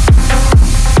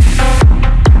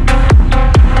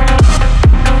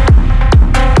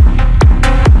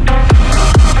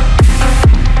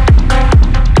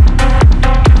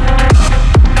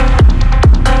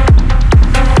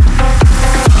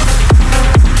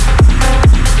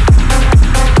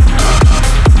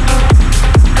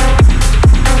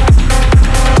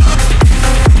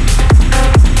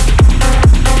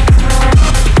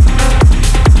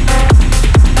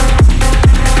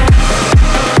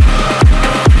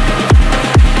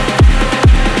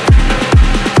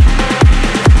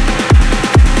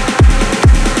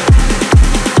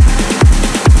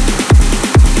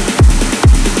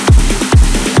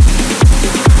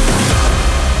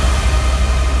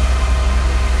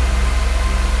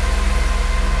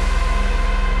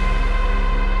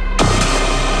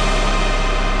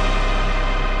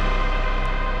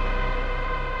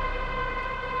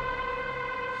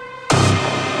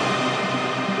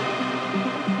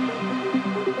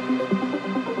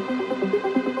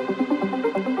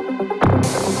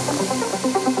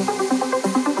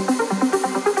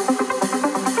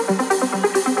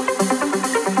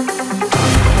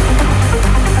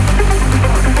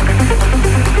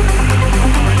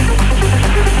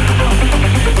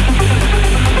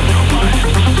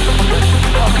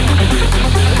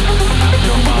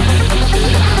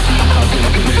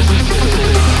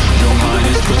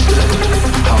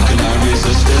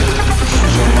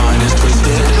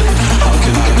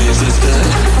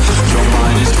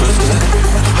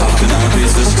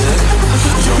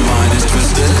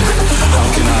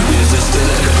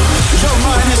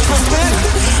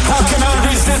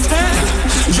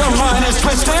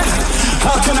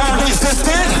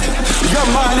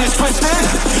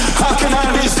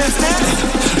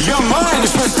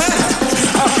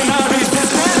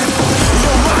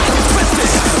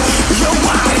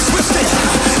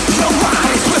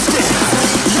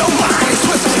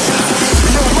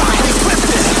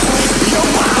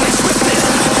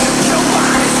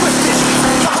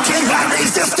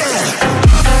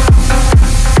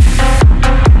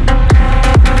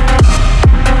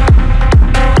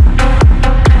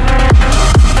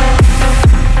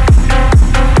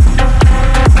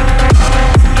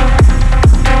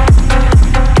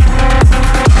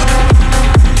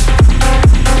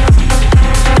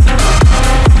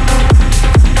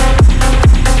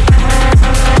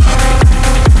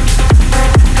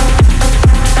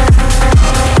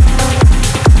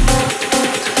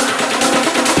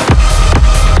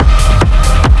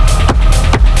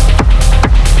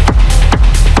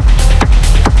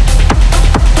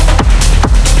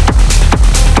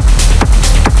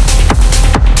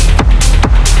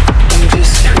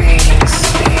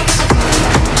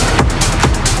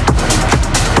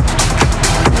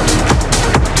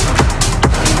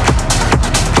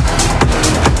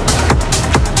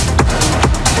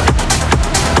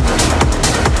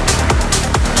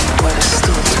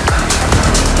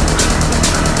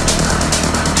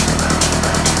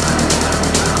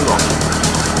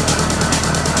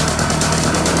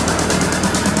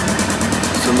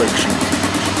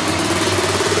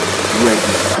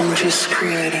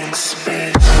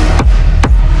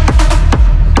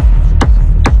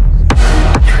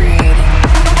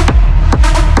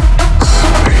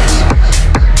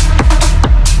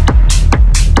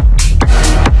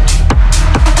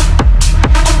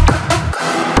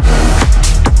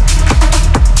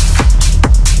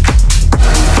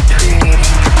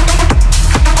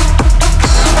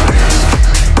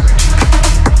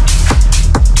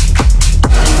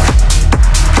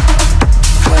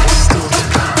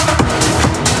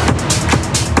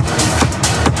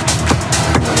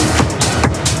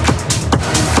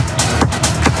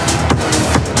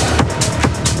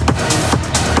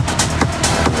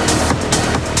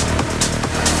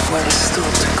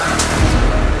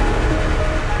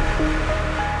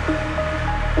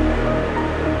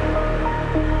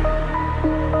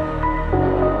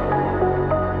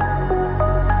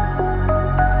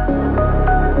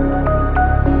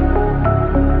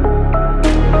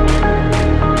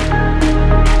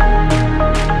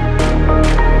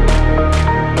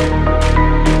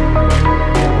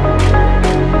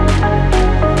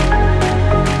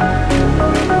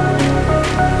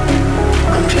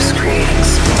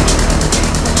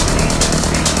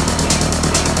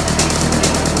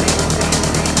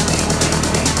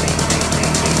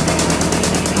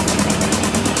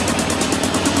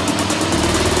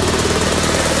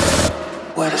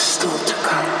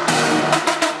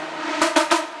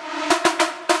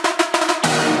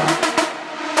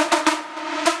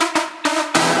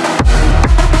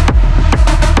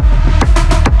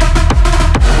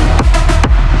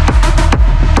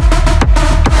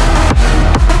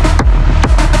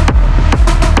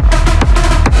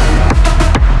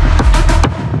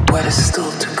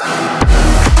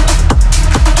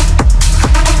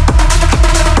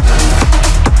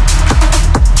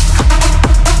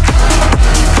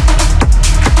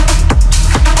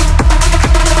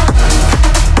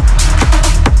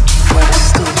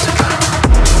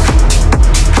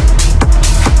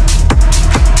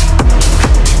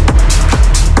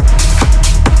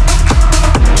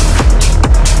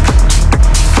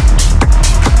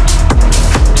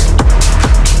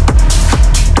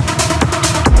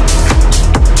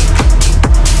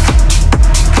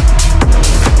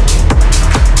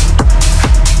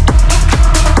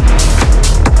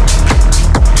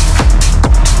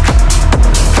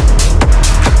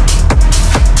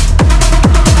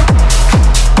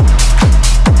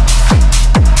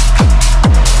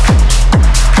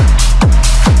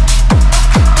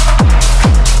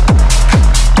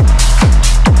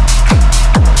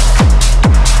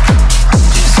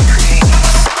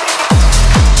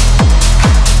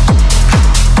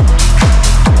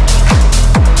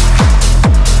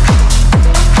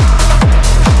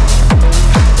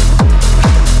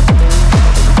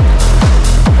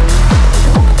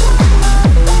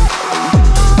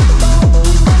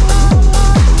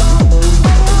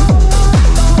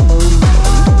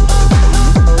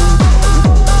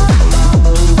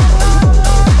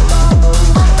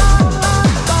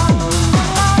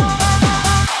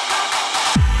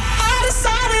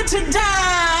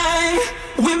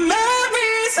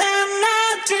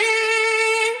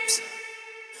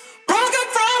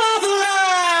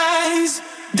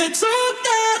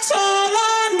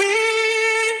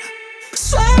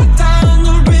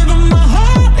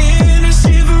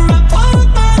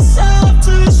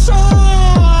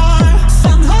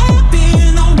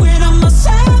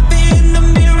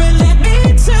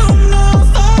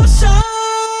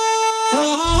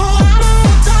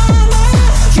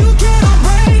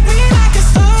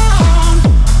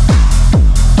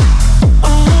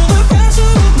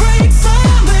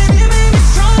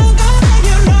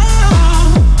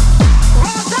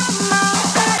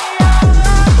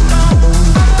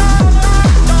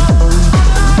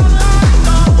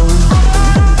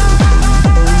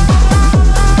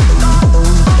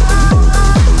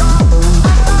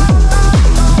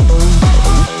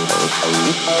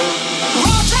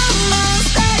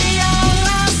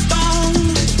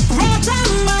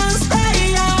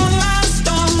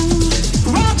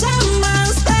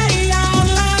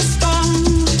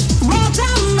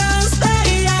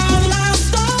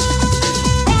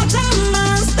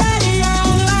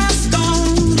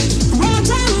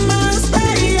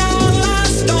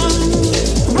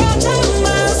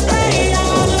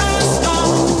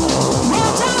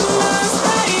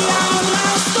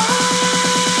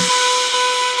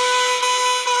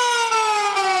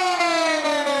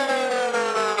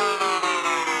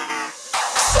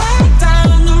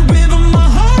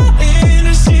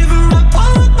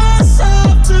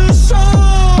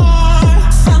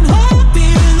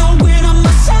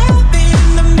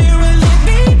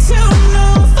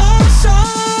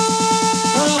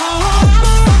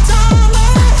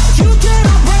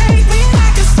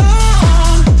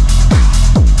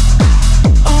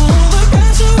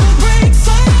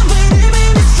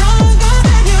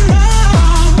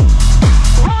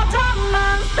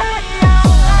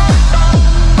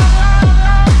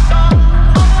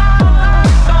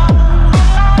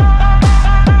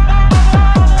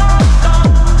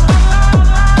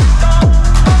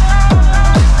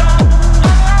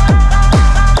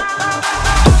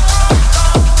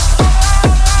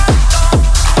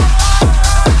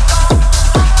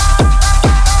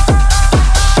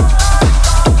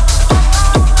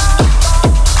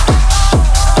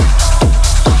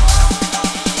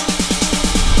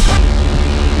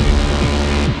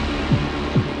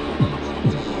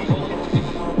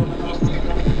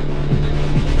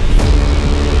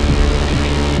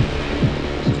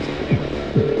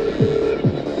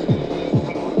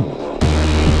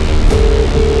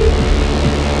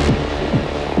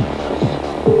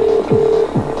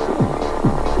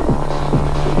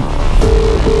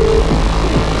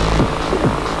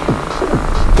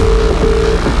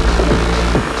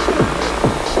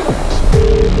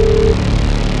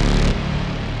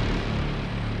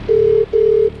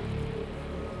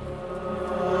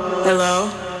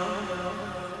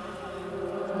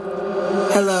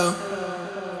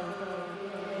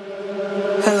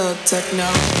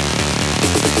 techno.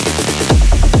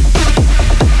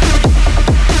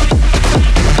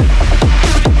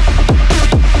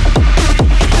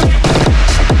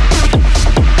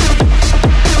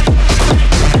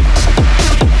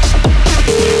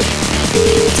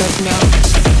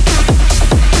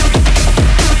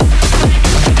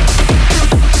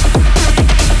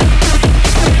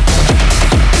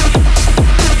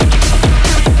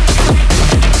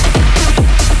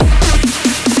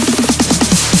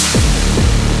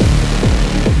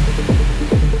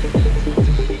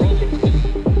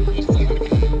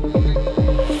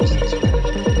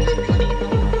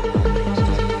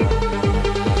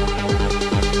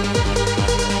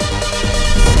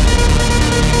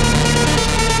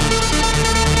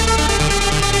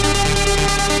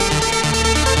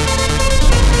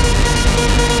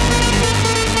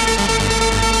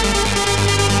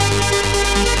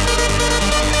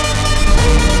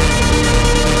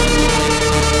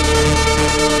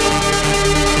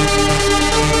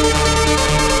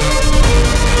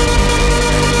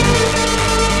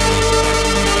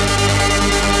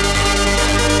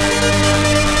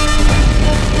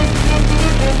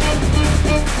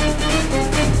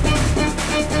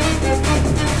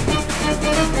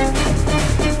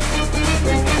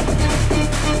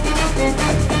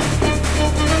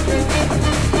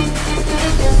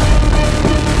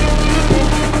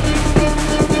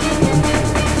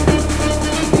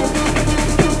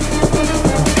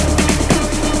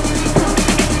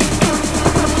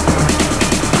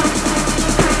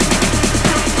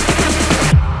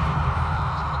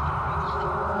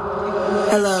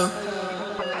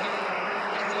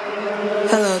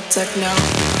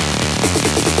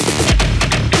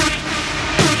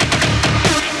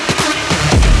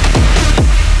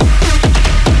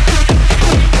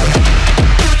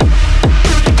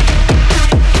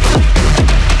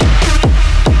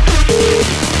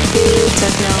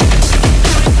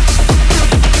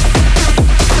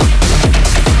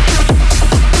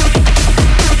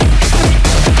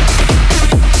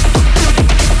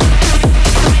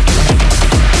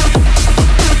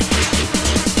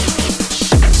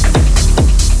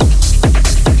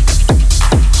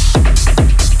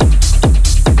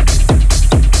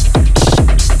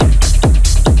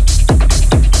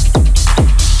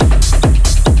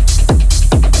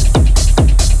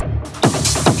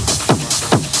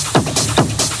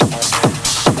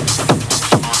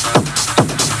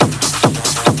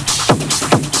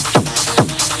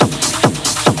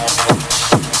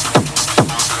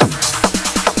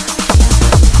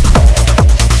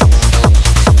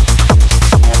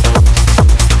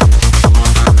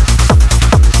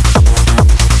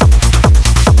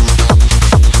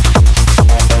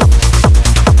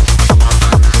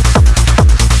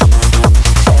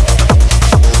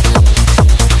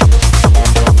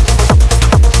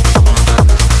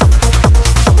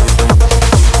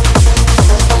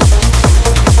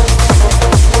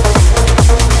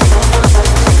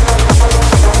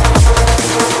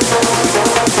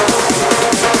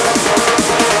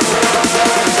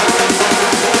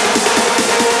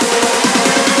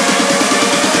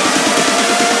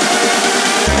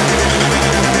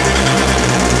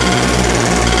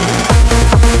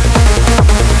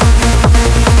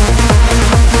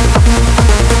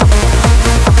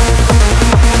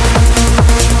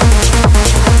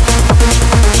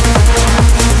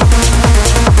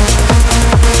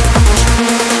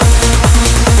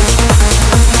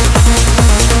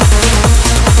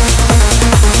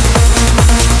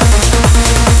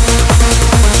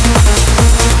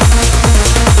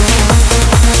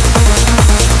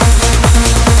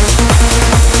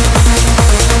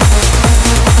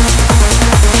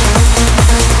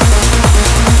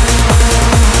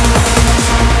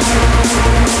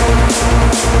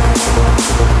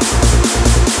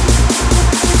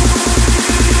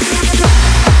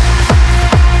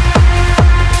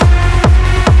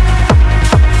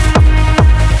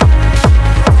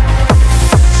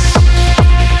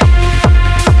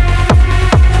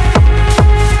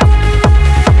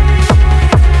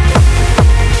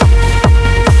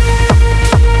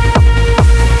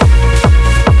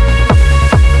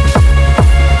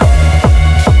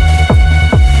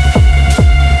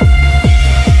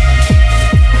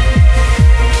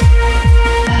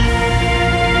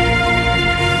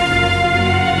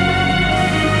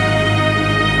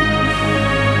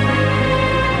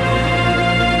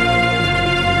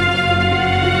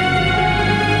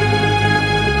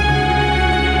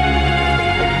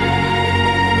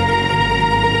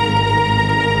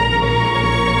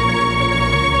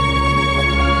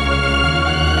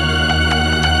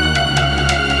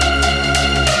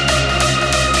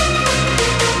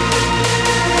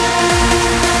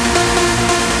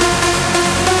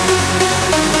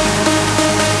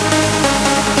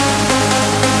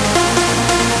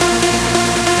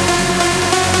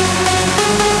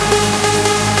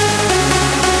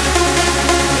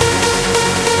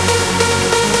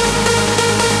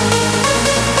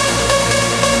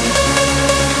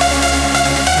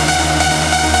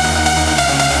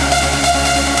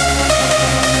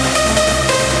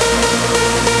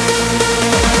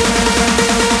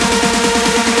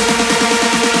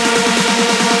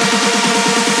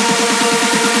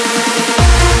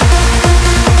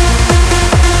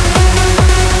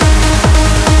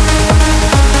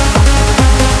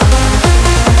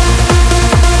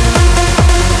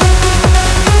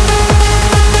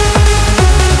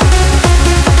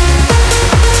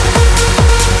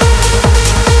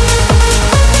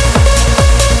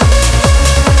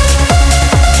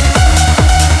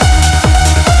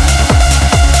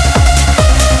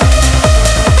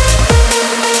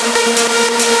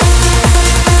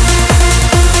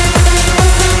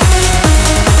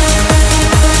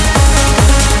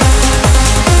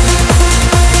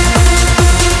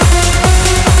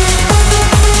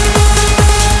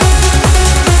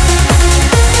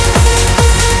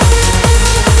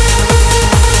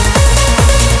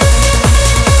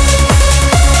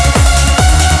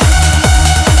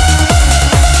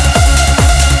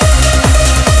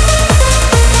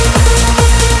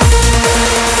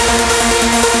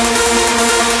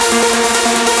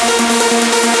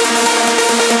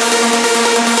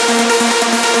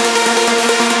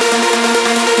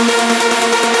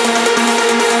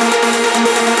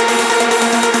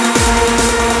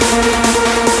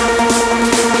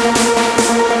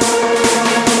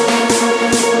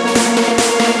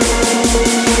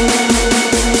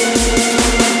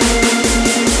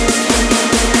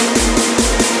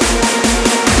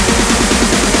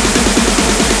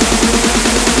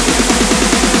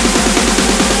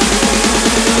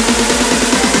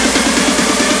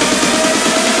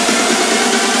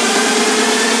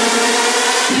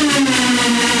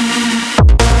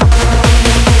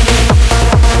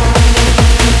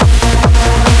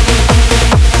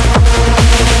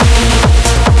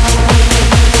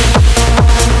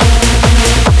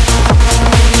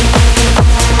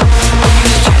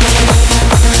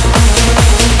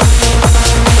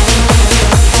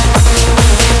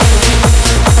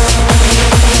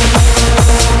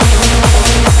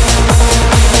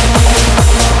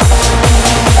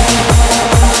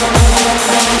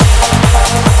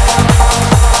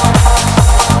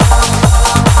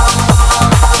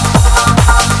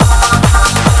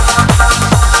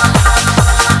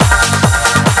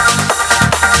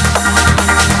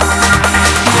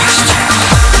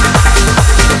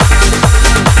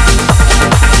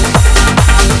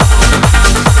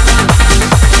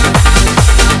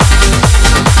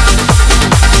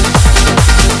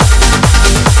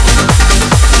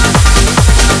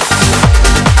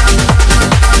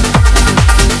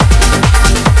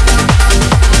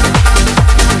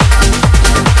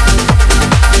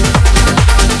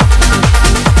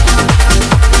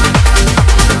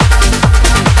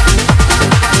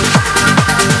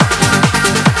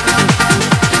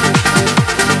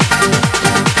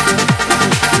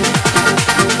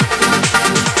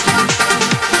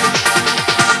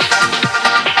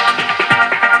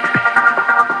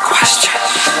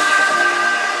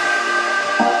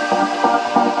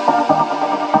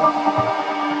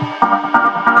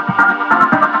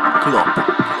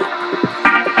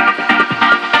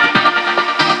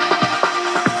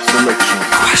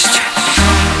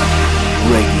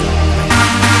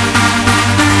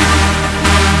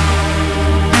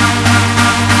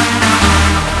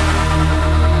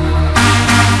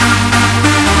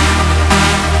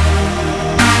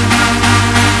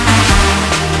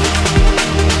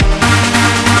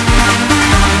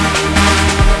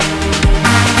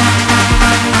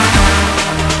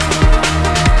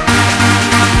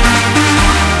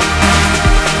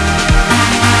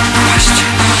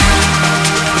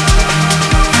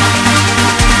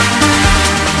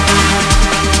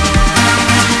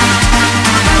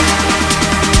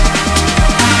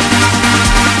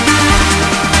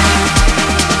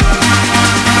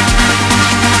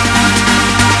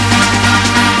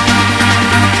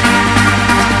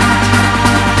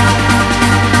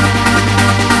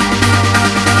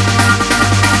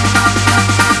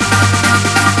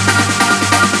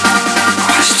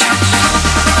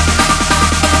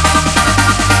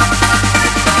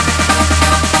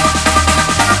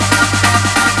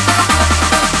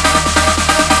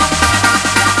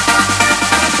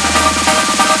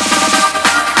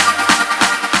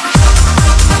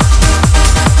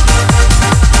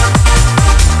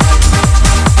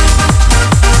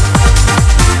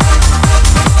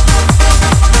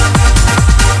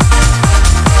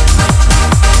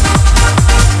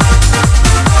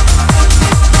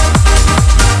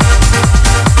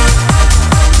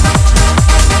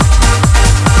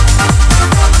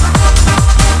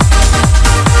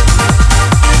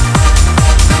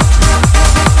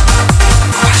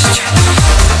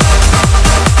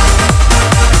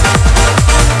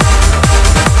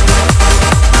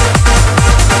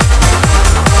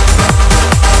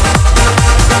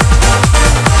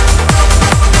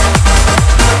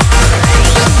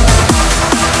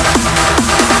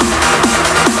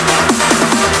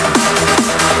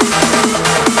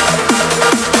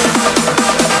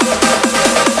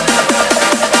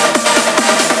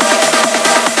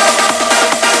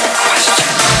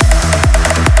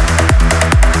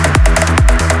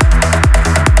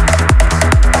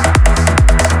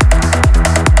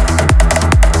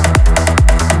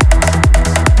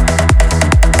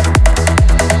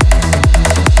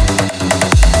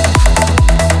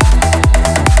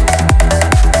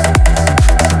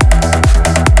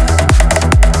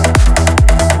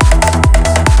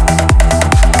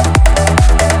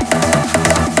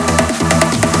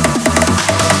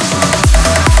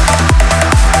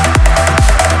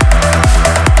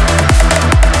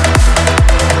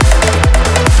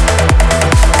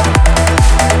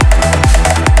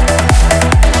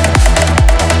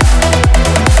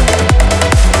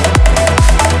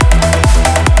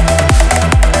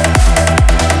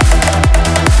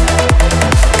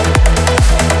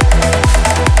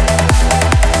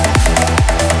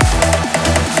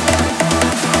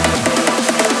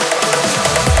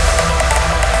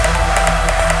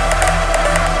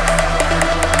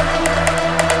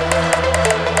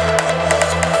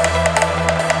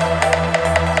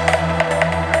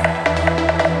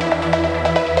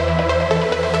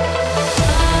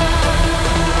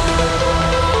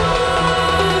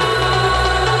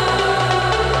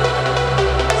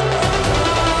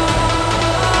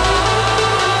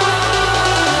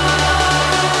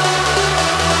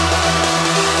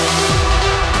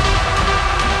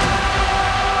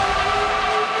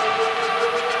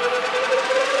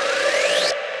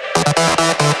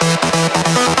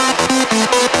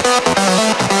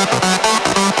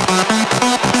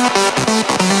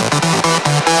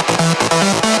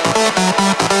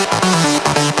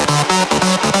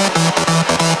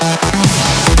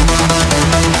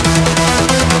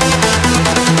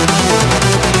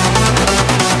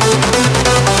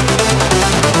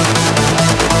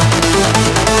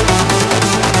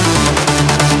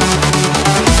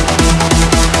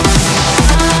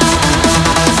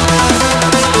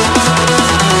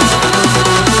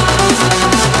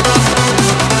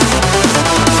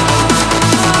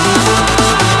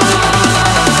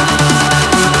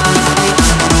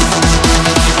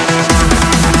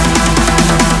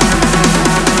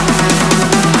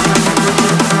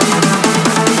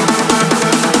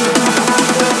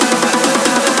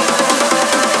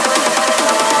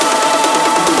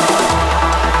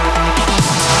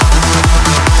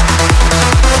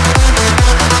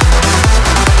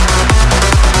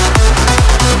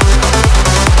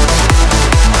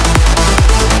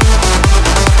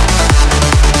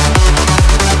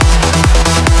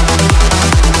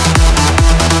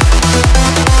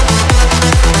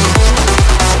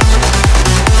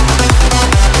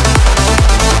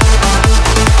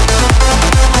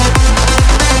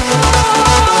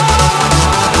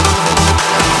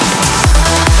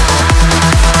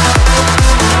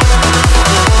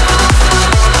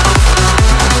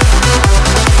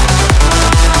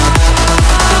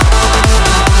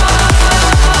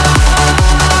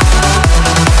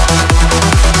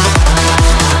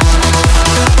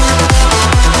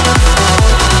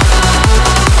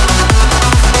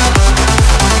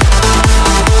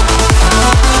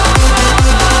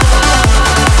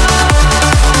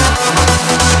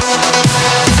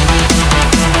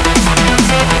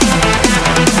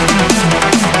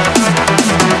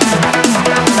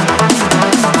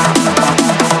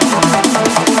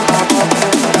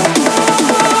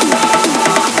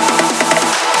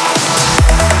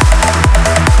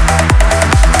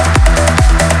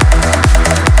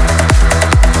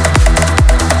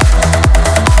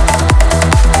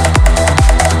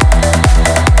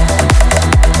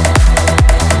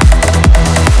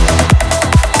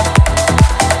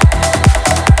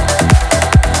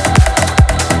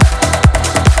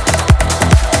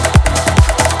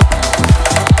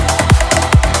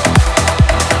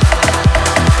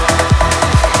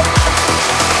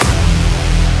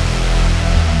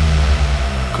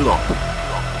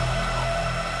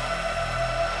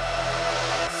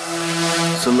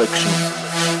 Selection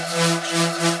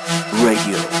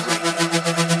Radio.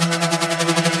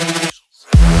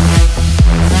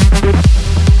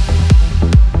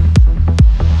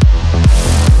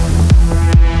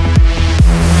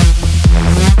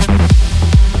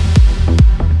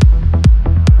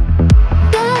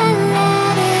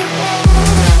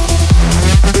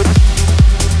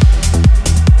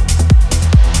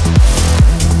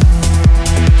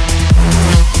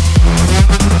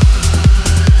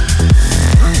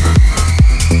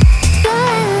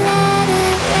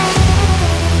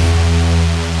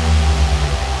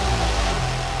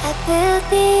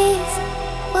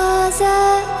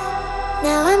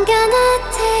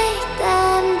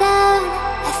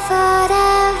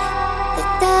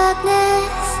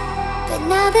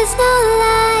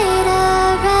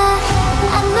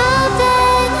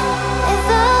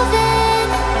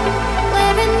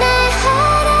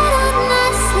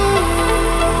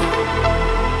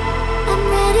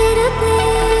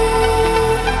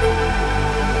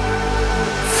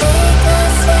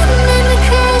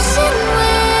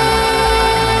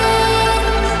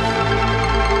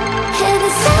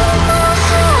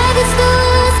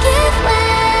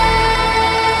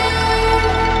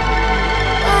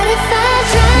 What if I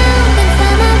drown and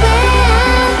find my way?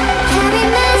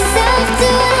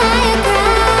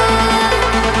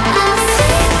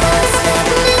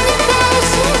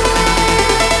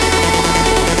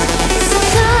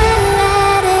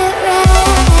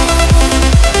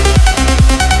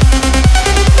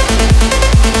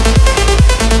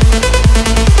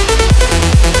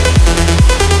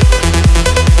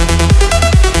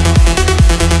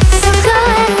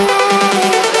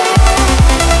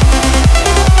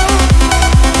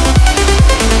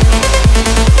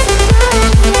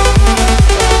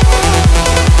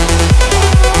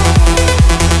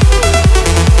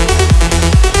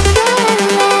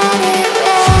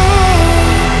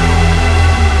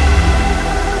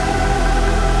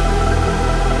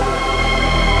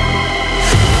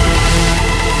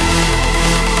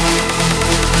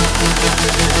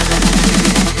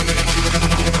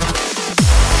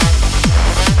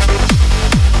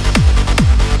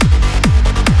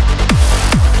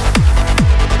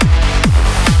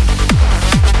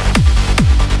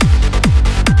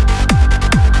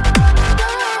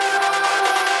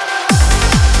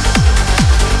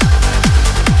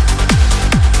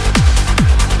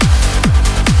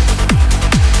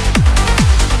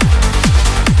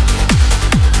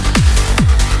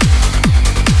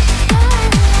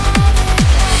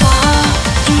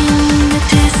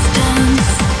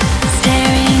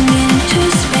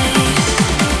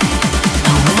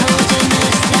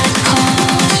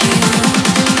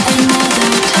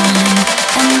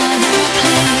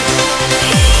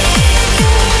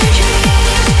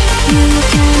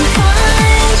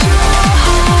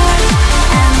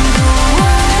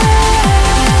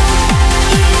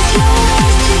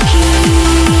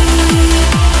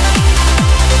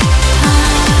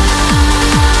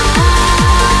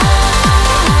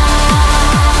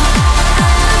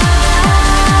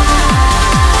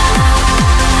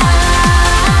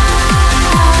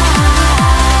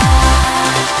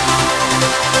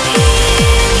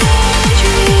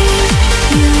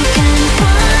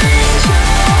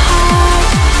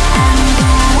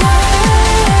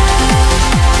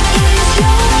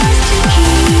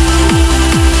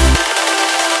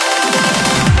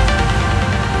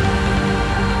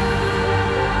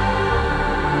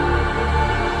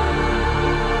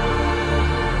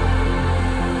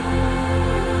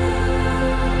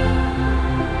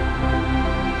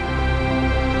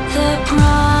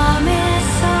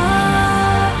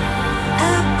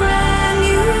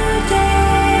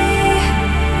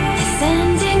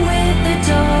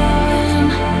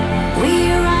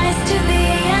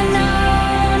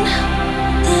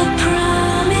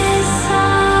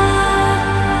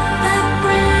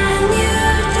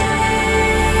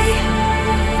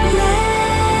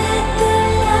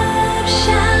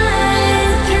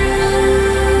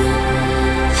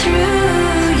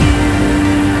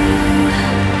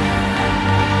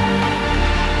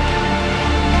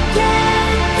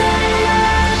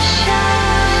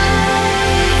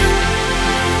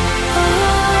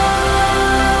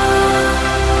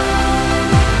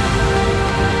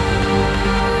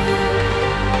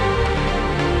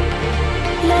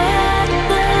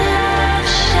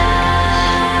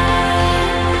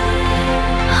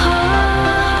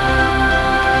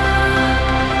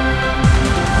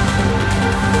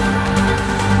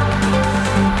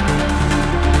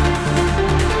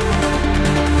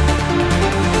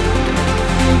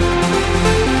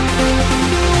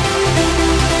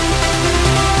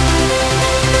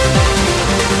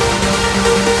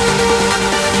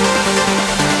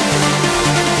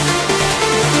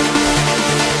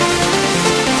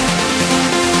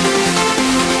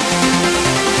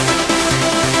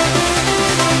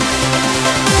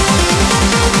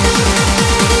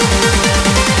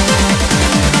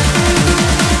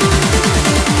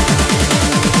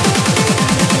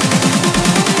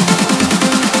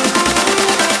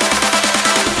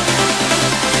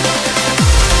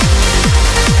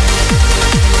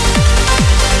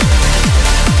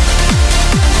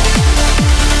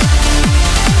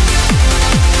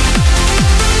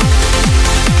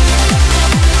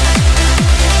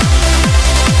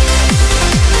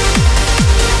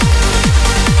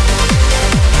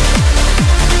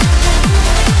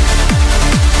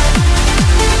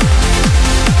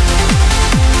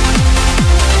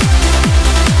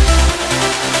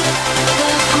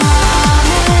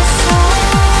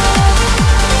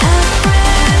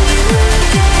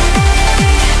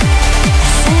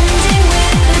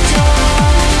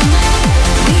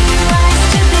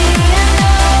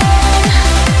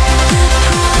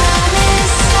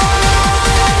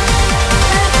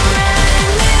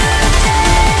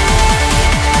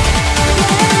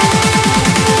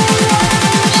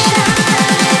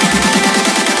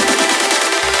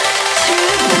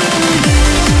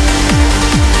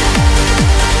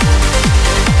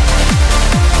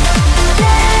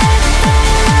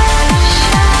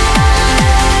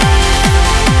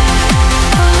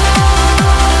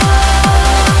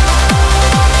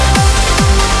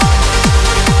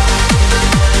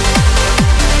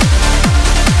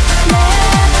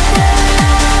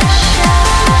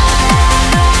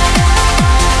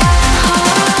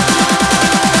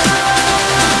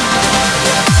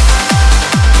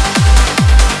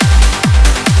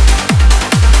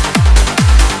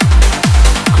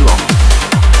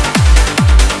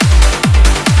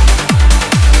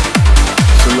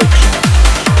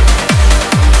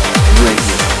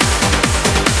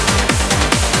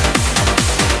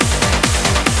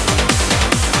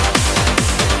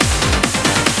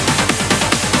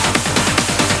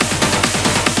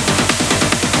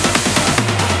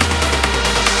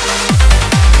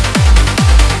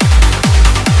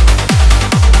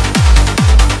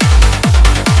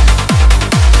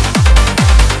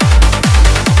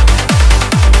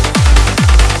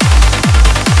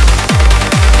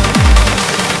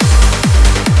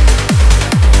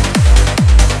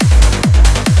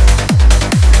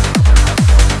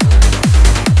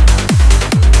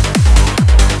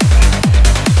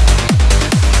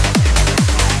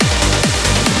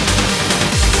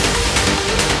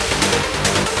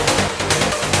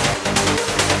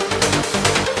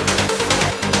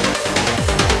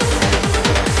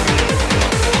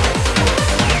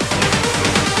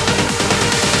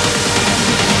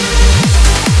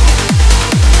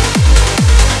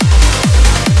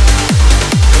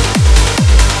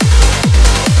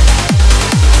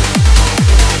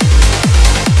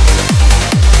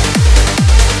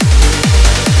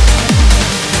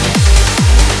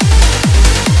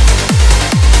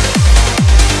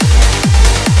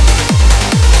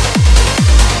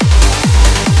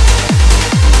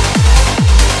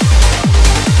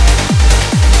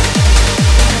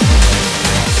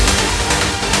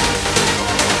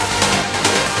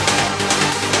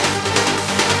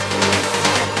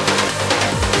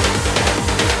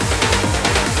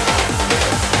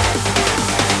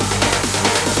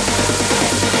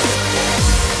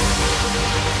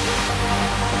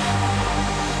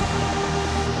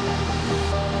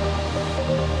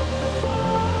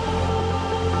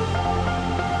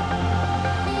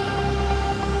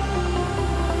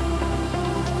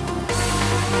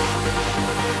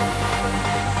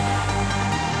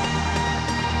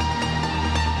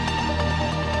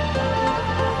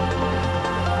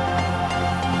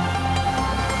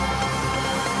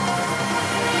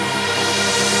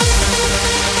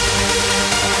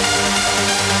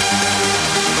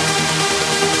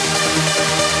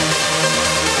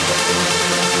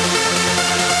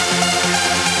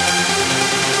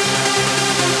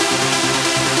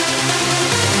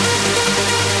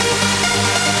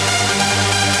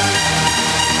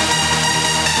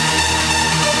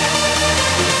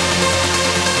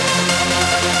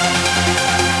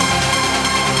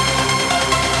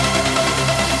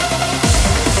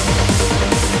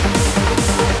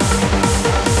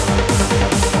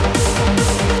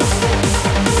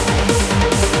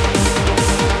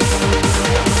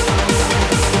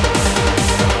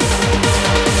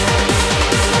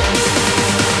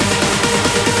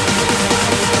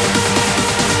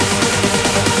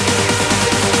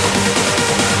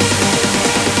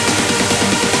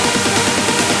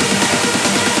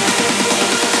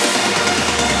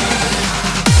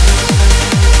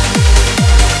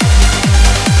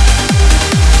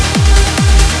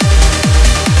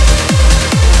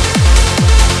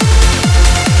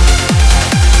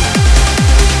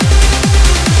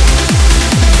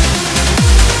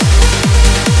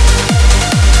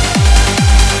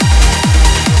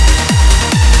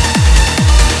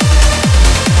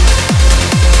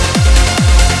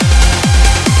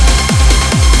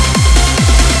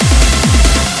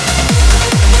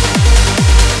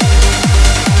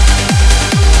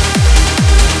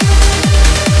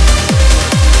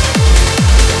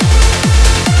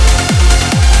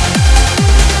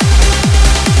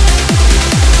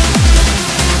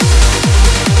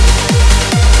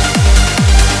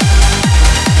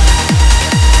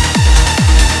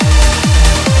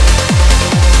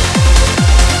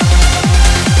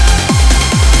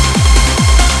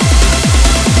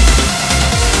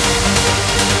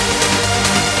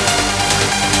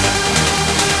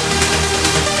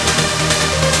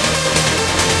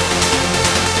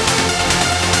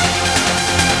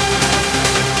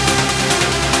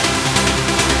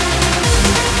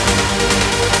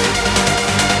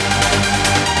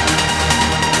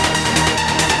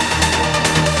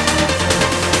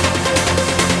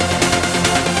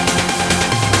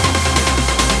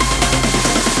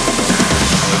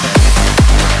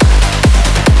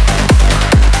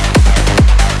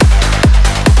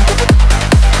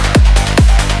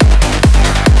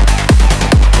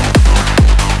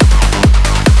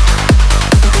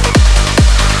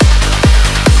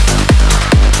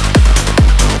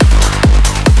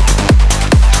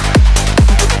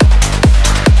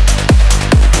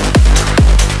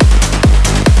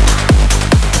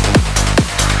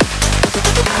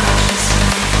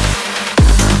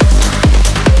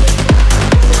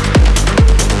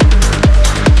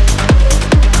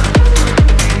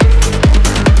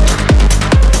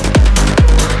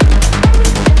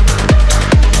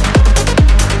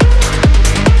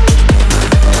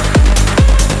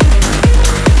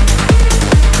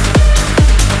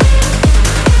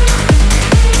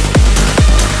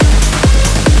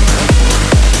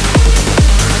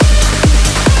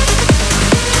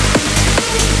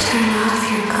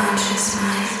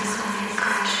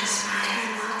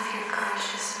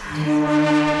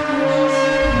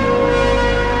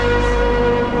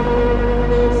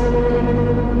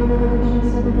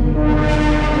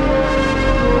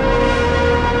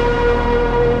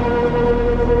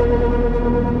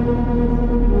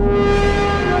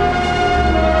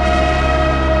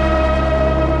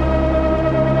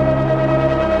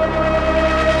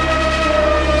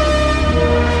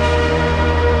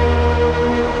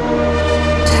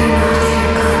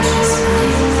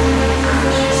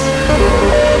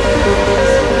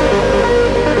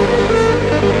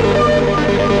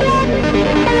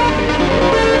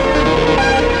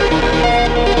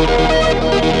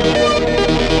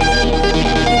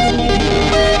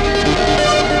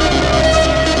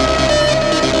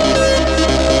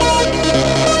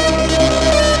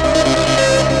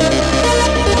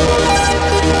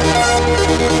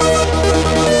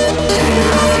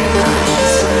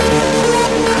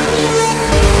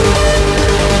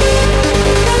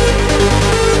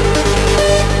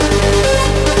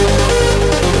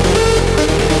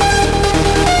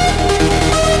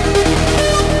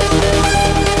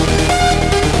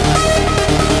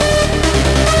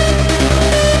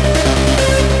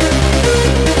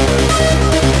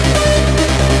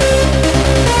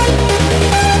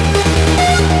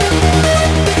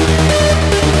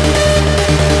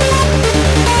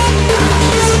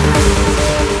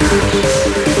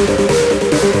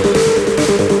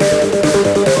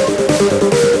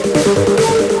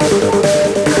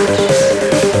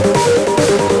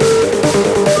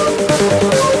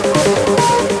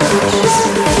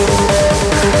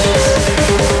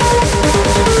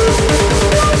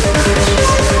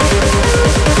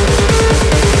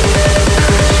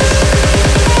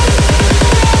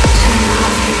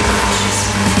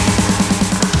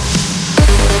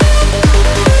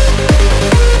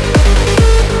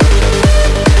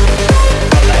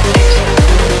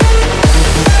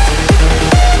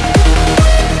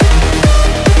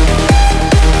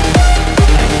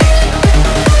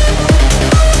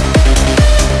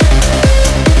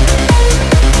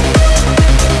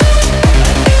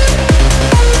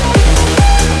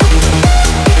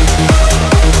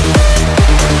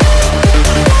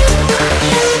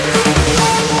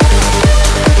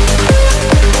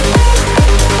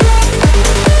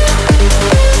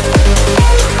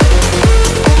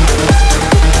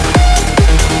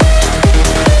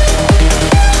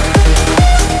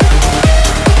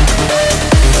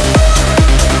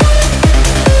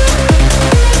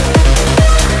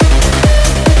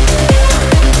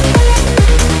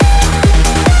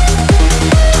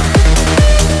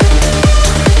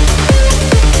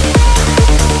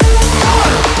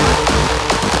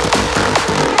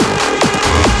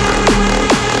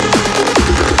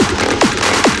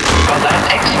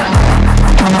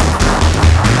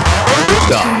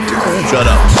 Stop. Shut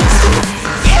up.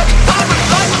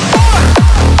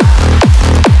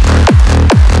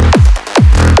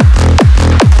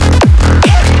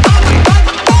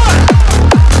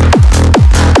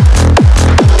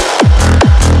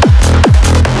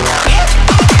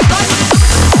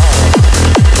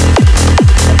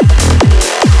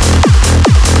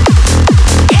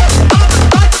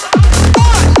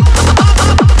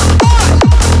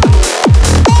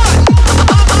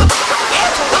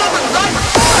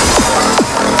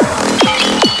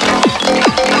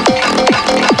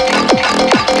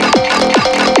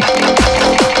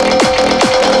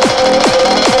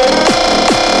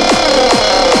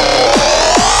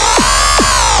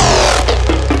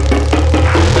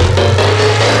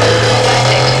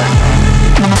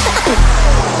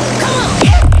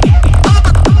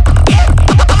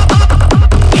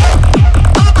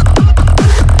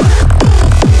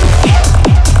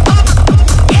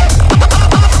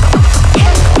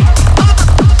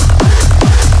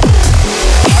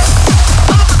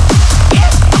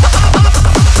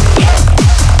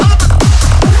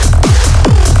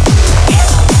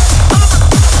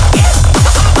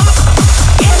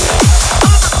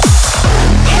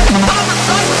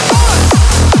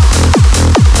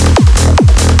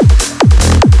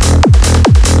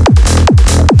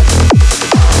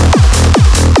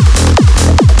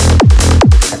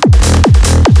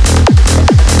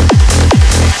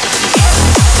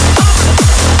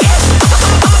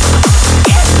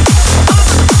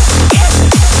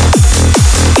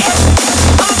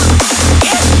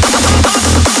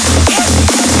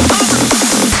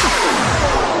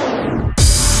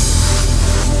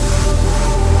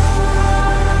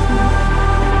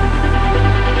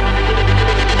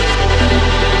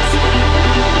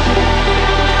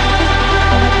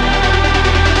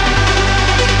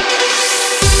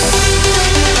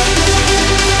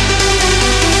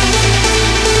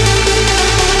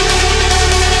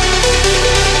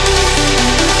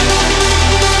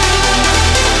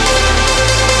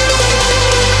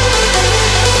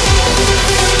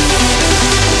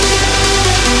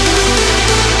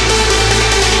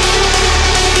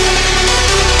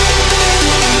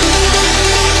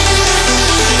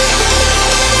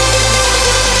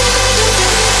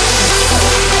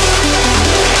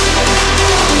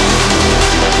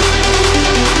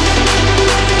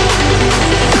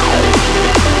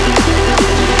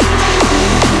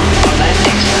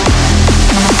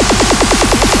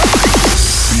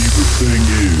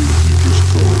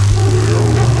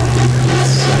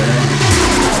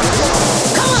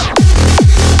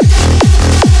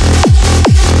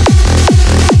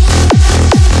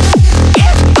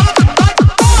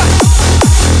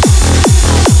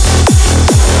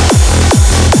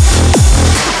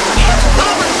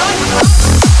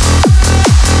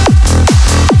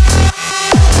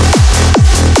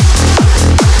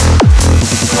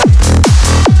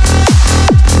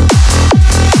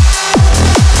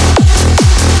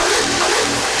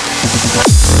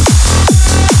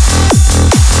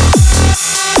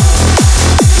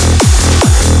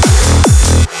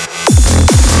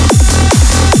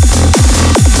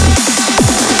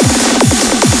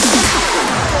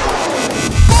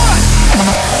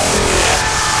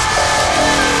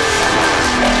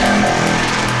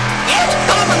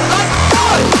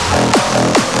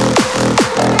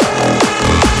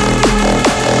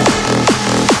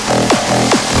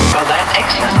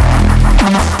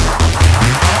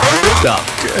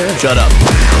 Stop. Shut up.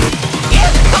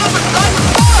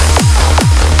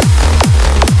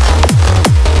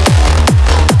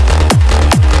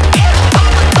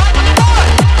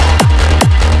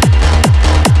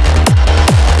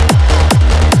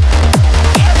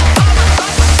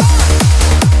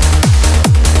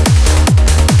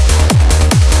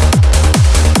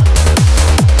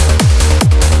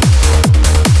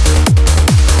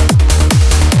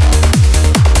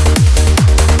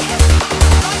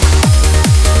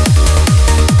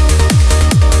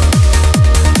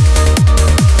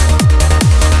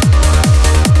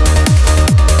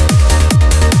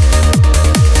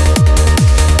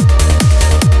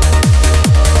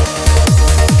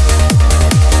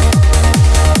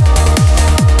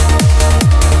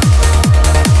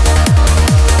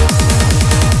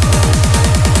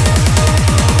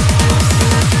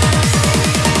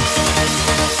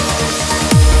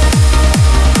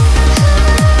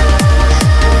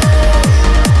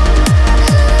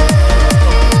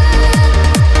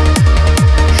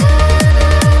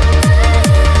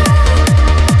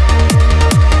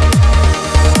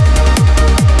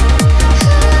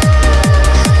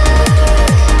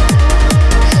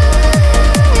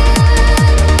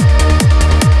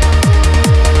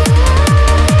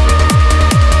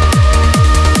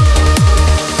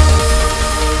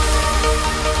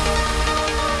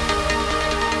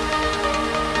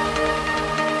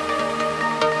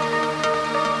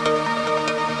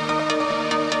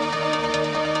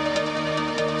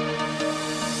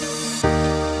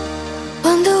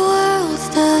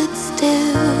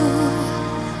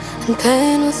 and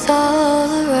pain was all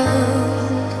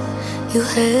around. You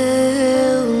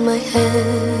held my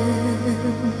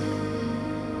hand,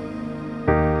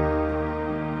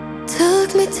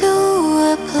 took me to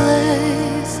a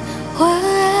place where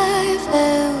I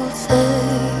felt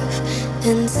safe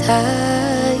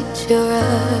inside your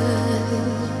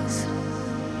eyes.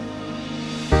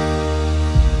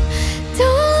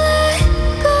 Don't let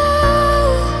go,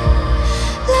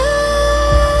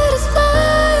 let us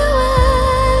fly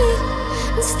away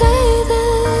and stay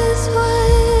this way.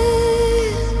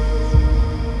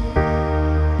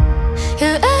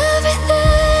 You're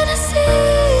everything I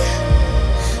see,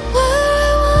 where I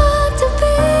want to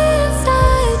be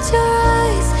inside your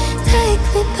eyes. Take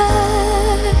me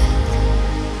back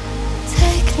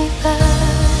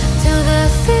to the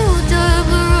field of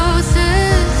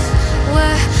roses,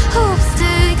 where hope's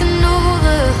taken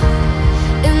over.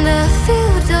 In the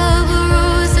field of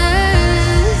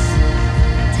roses,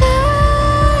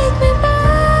 take me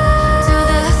back to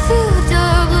the field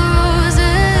of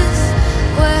roses,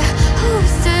 where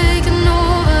hope's taken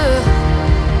over.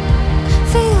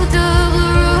 Field of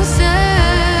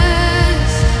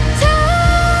roses,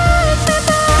 take me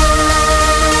back.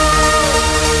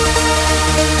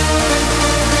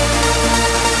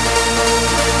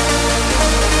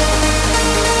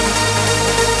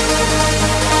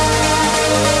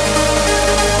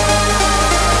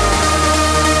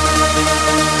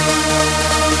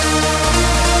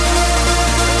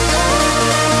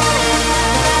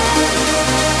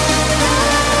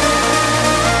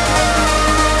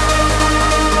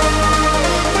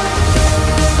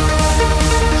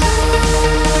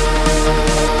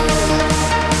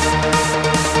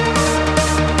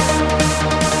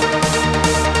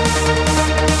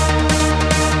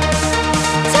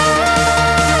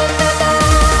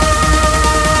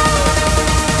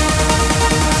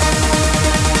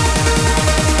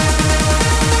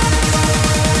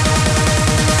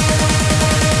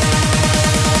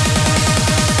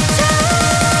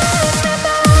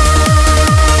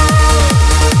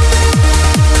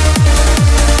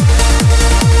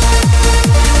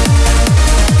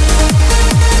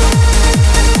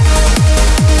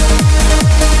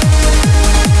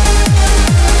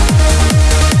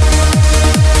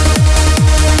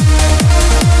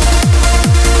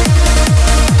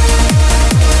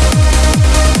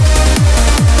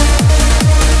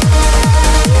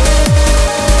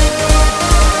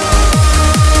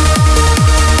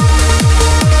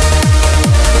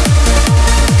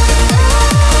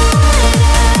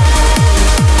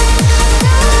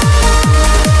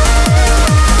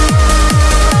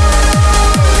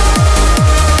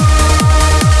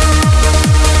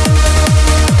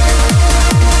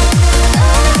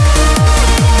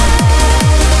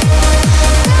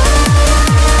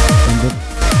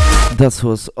 That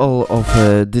was all of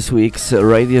this week's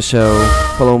radio show.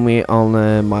 Follow me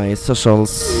on my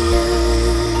socials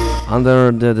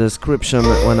under the description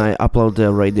when I upload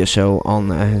the radio show on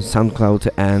SoundCloud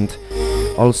and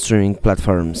all streaming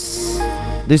platforms.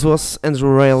 This was Andrew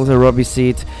Rail, Robbie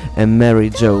Seed and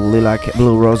MelyJones, Lilac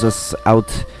Blue Roses,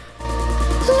 out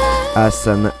as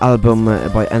an album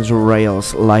by Andrew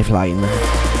Rail's Lifeline.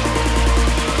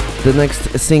 The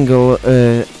next single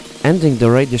ending the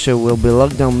radio show will be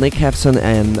Lockdown, Nick Hefson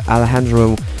and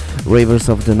Alejandro, Ravers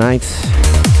of the Night.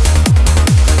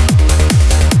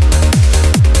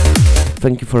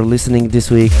 Thank you for listening this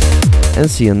week and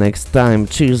see you next time.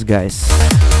 Cheers guys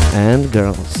and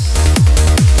girls.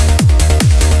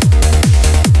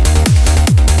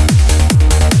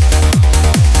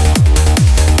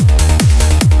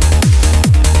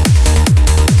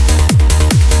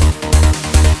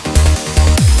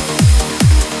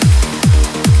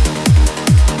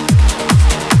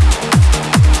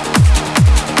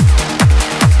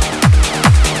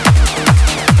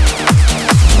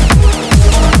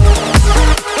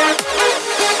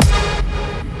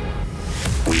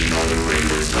 We are the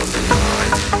ravers of the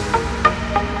night.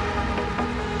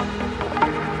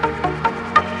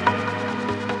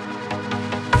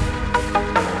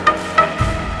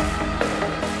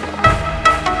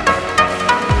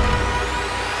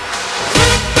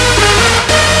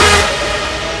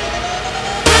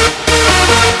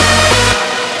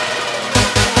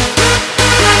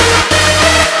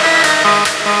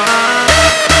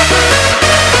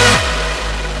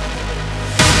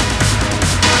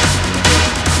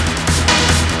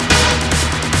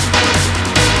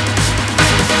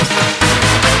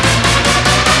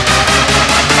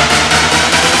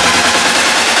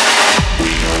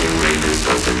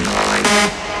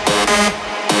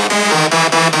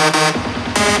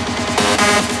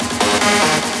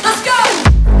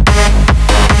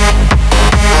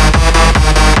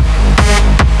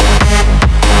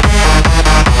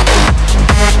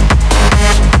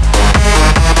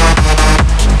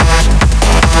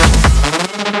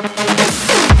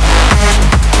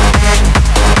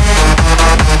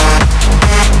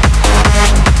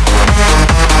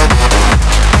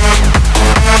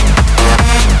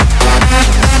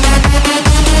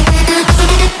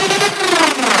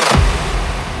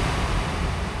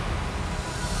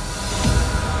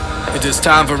 It is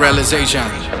time for realization.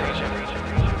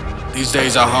 These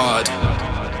days are hard,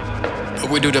 but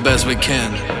we do the best we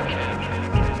can.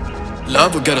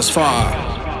 Love will get us far,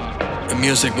 and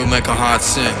music will make our hearts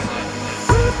sing.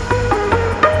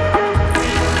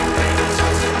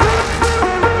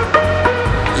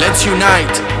 Let's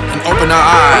unite and open our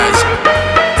eyes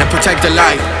and protect the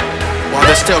light while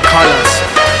there's still colors,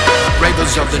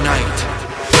 ravens of the night.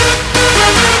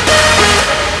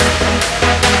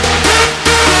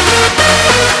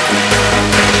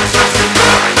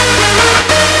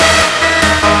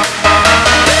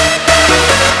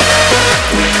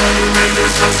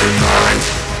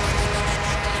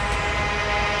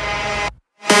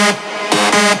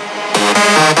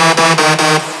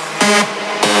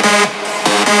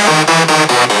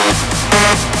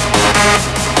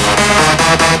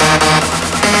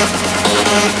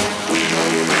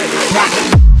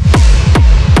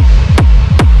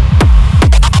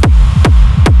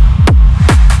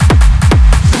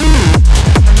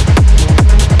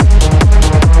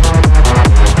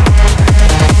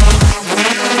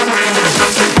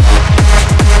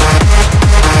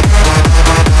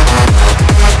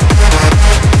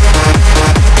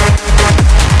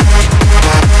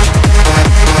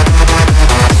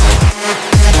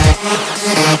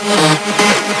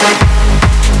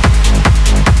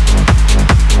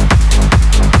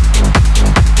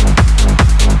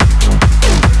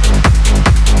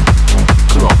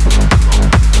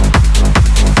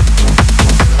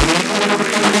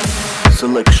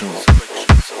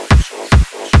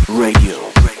 Radio.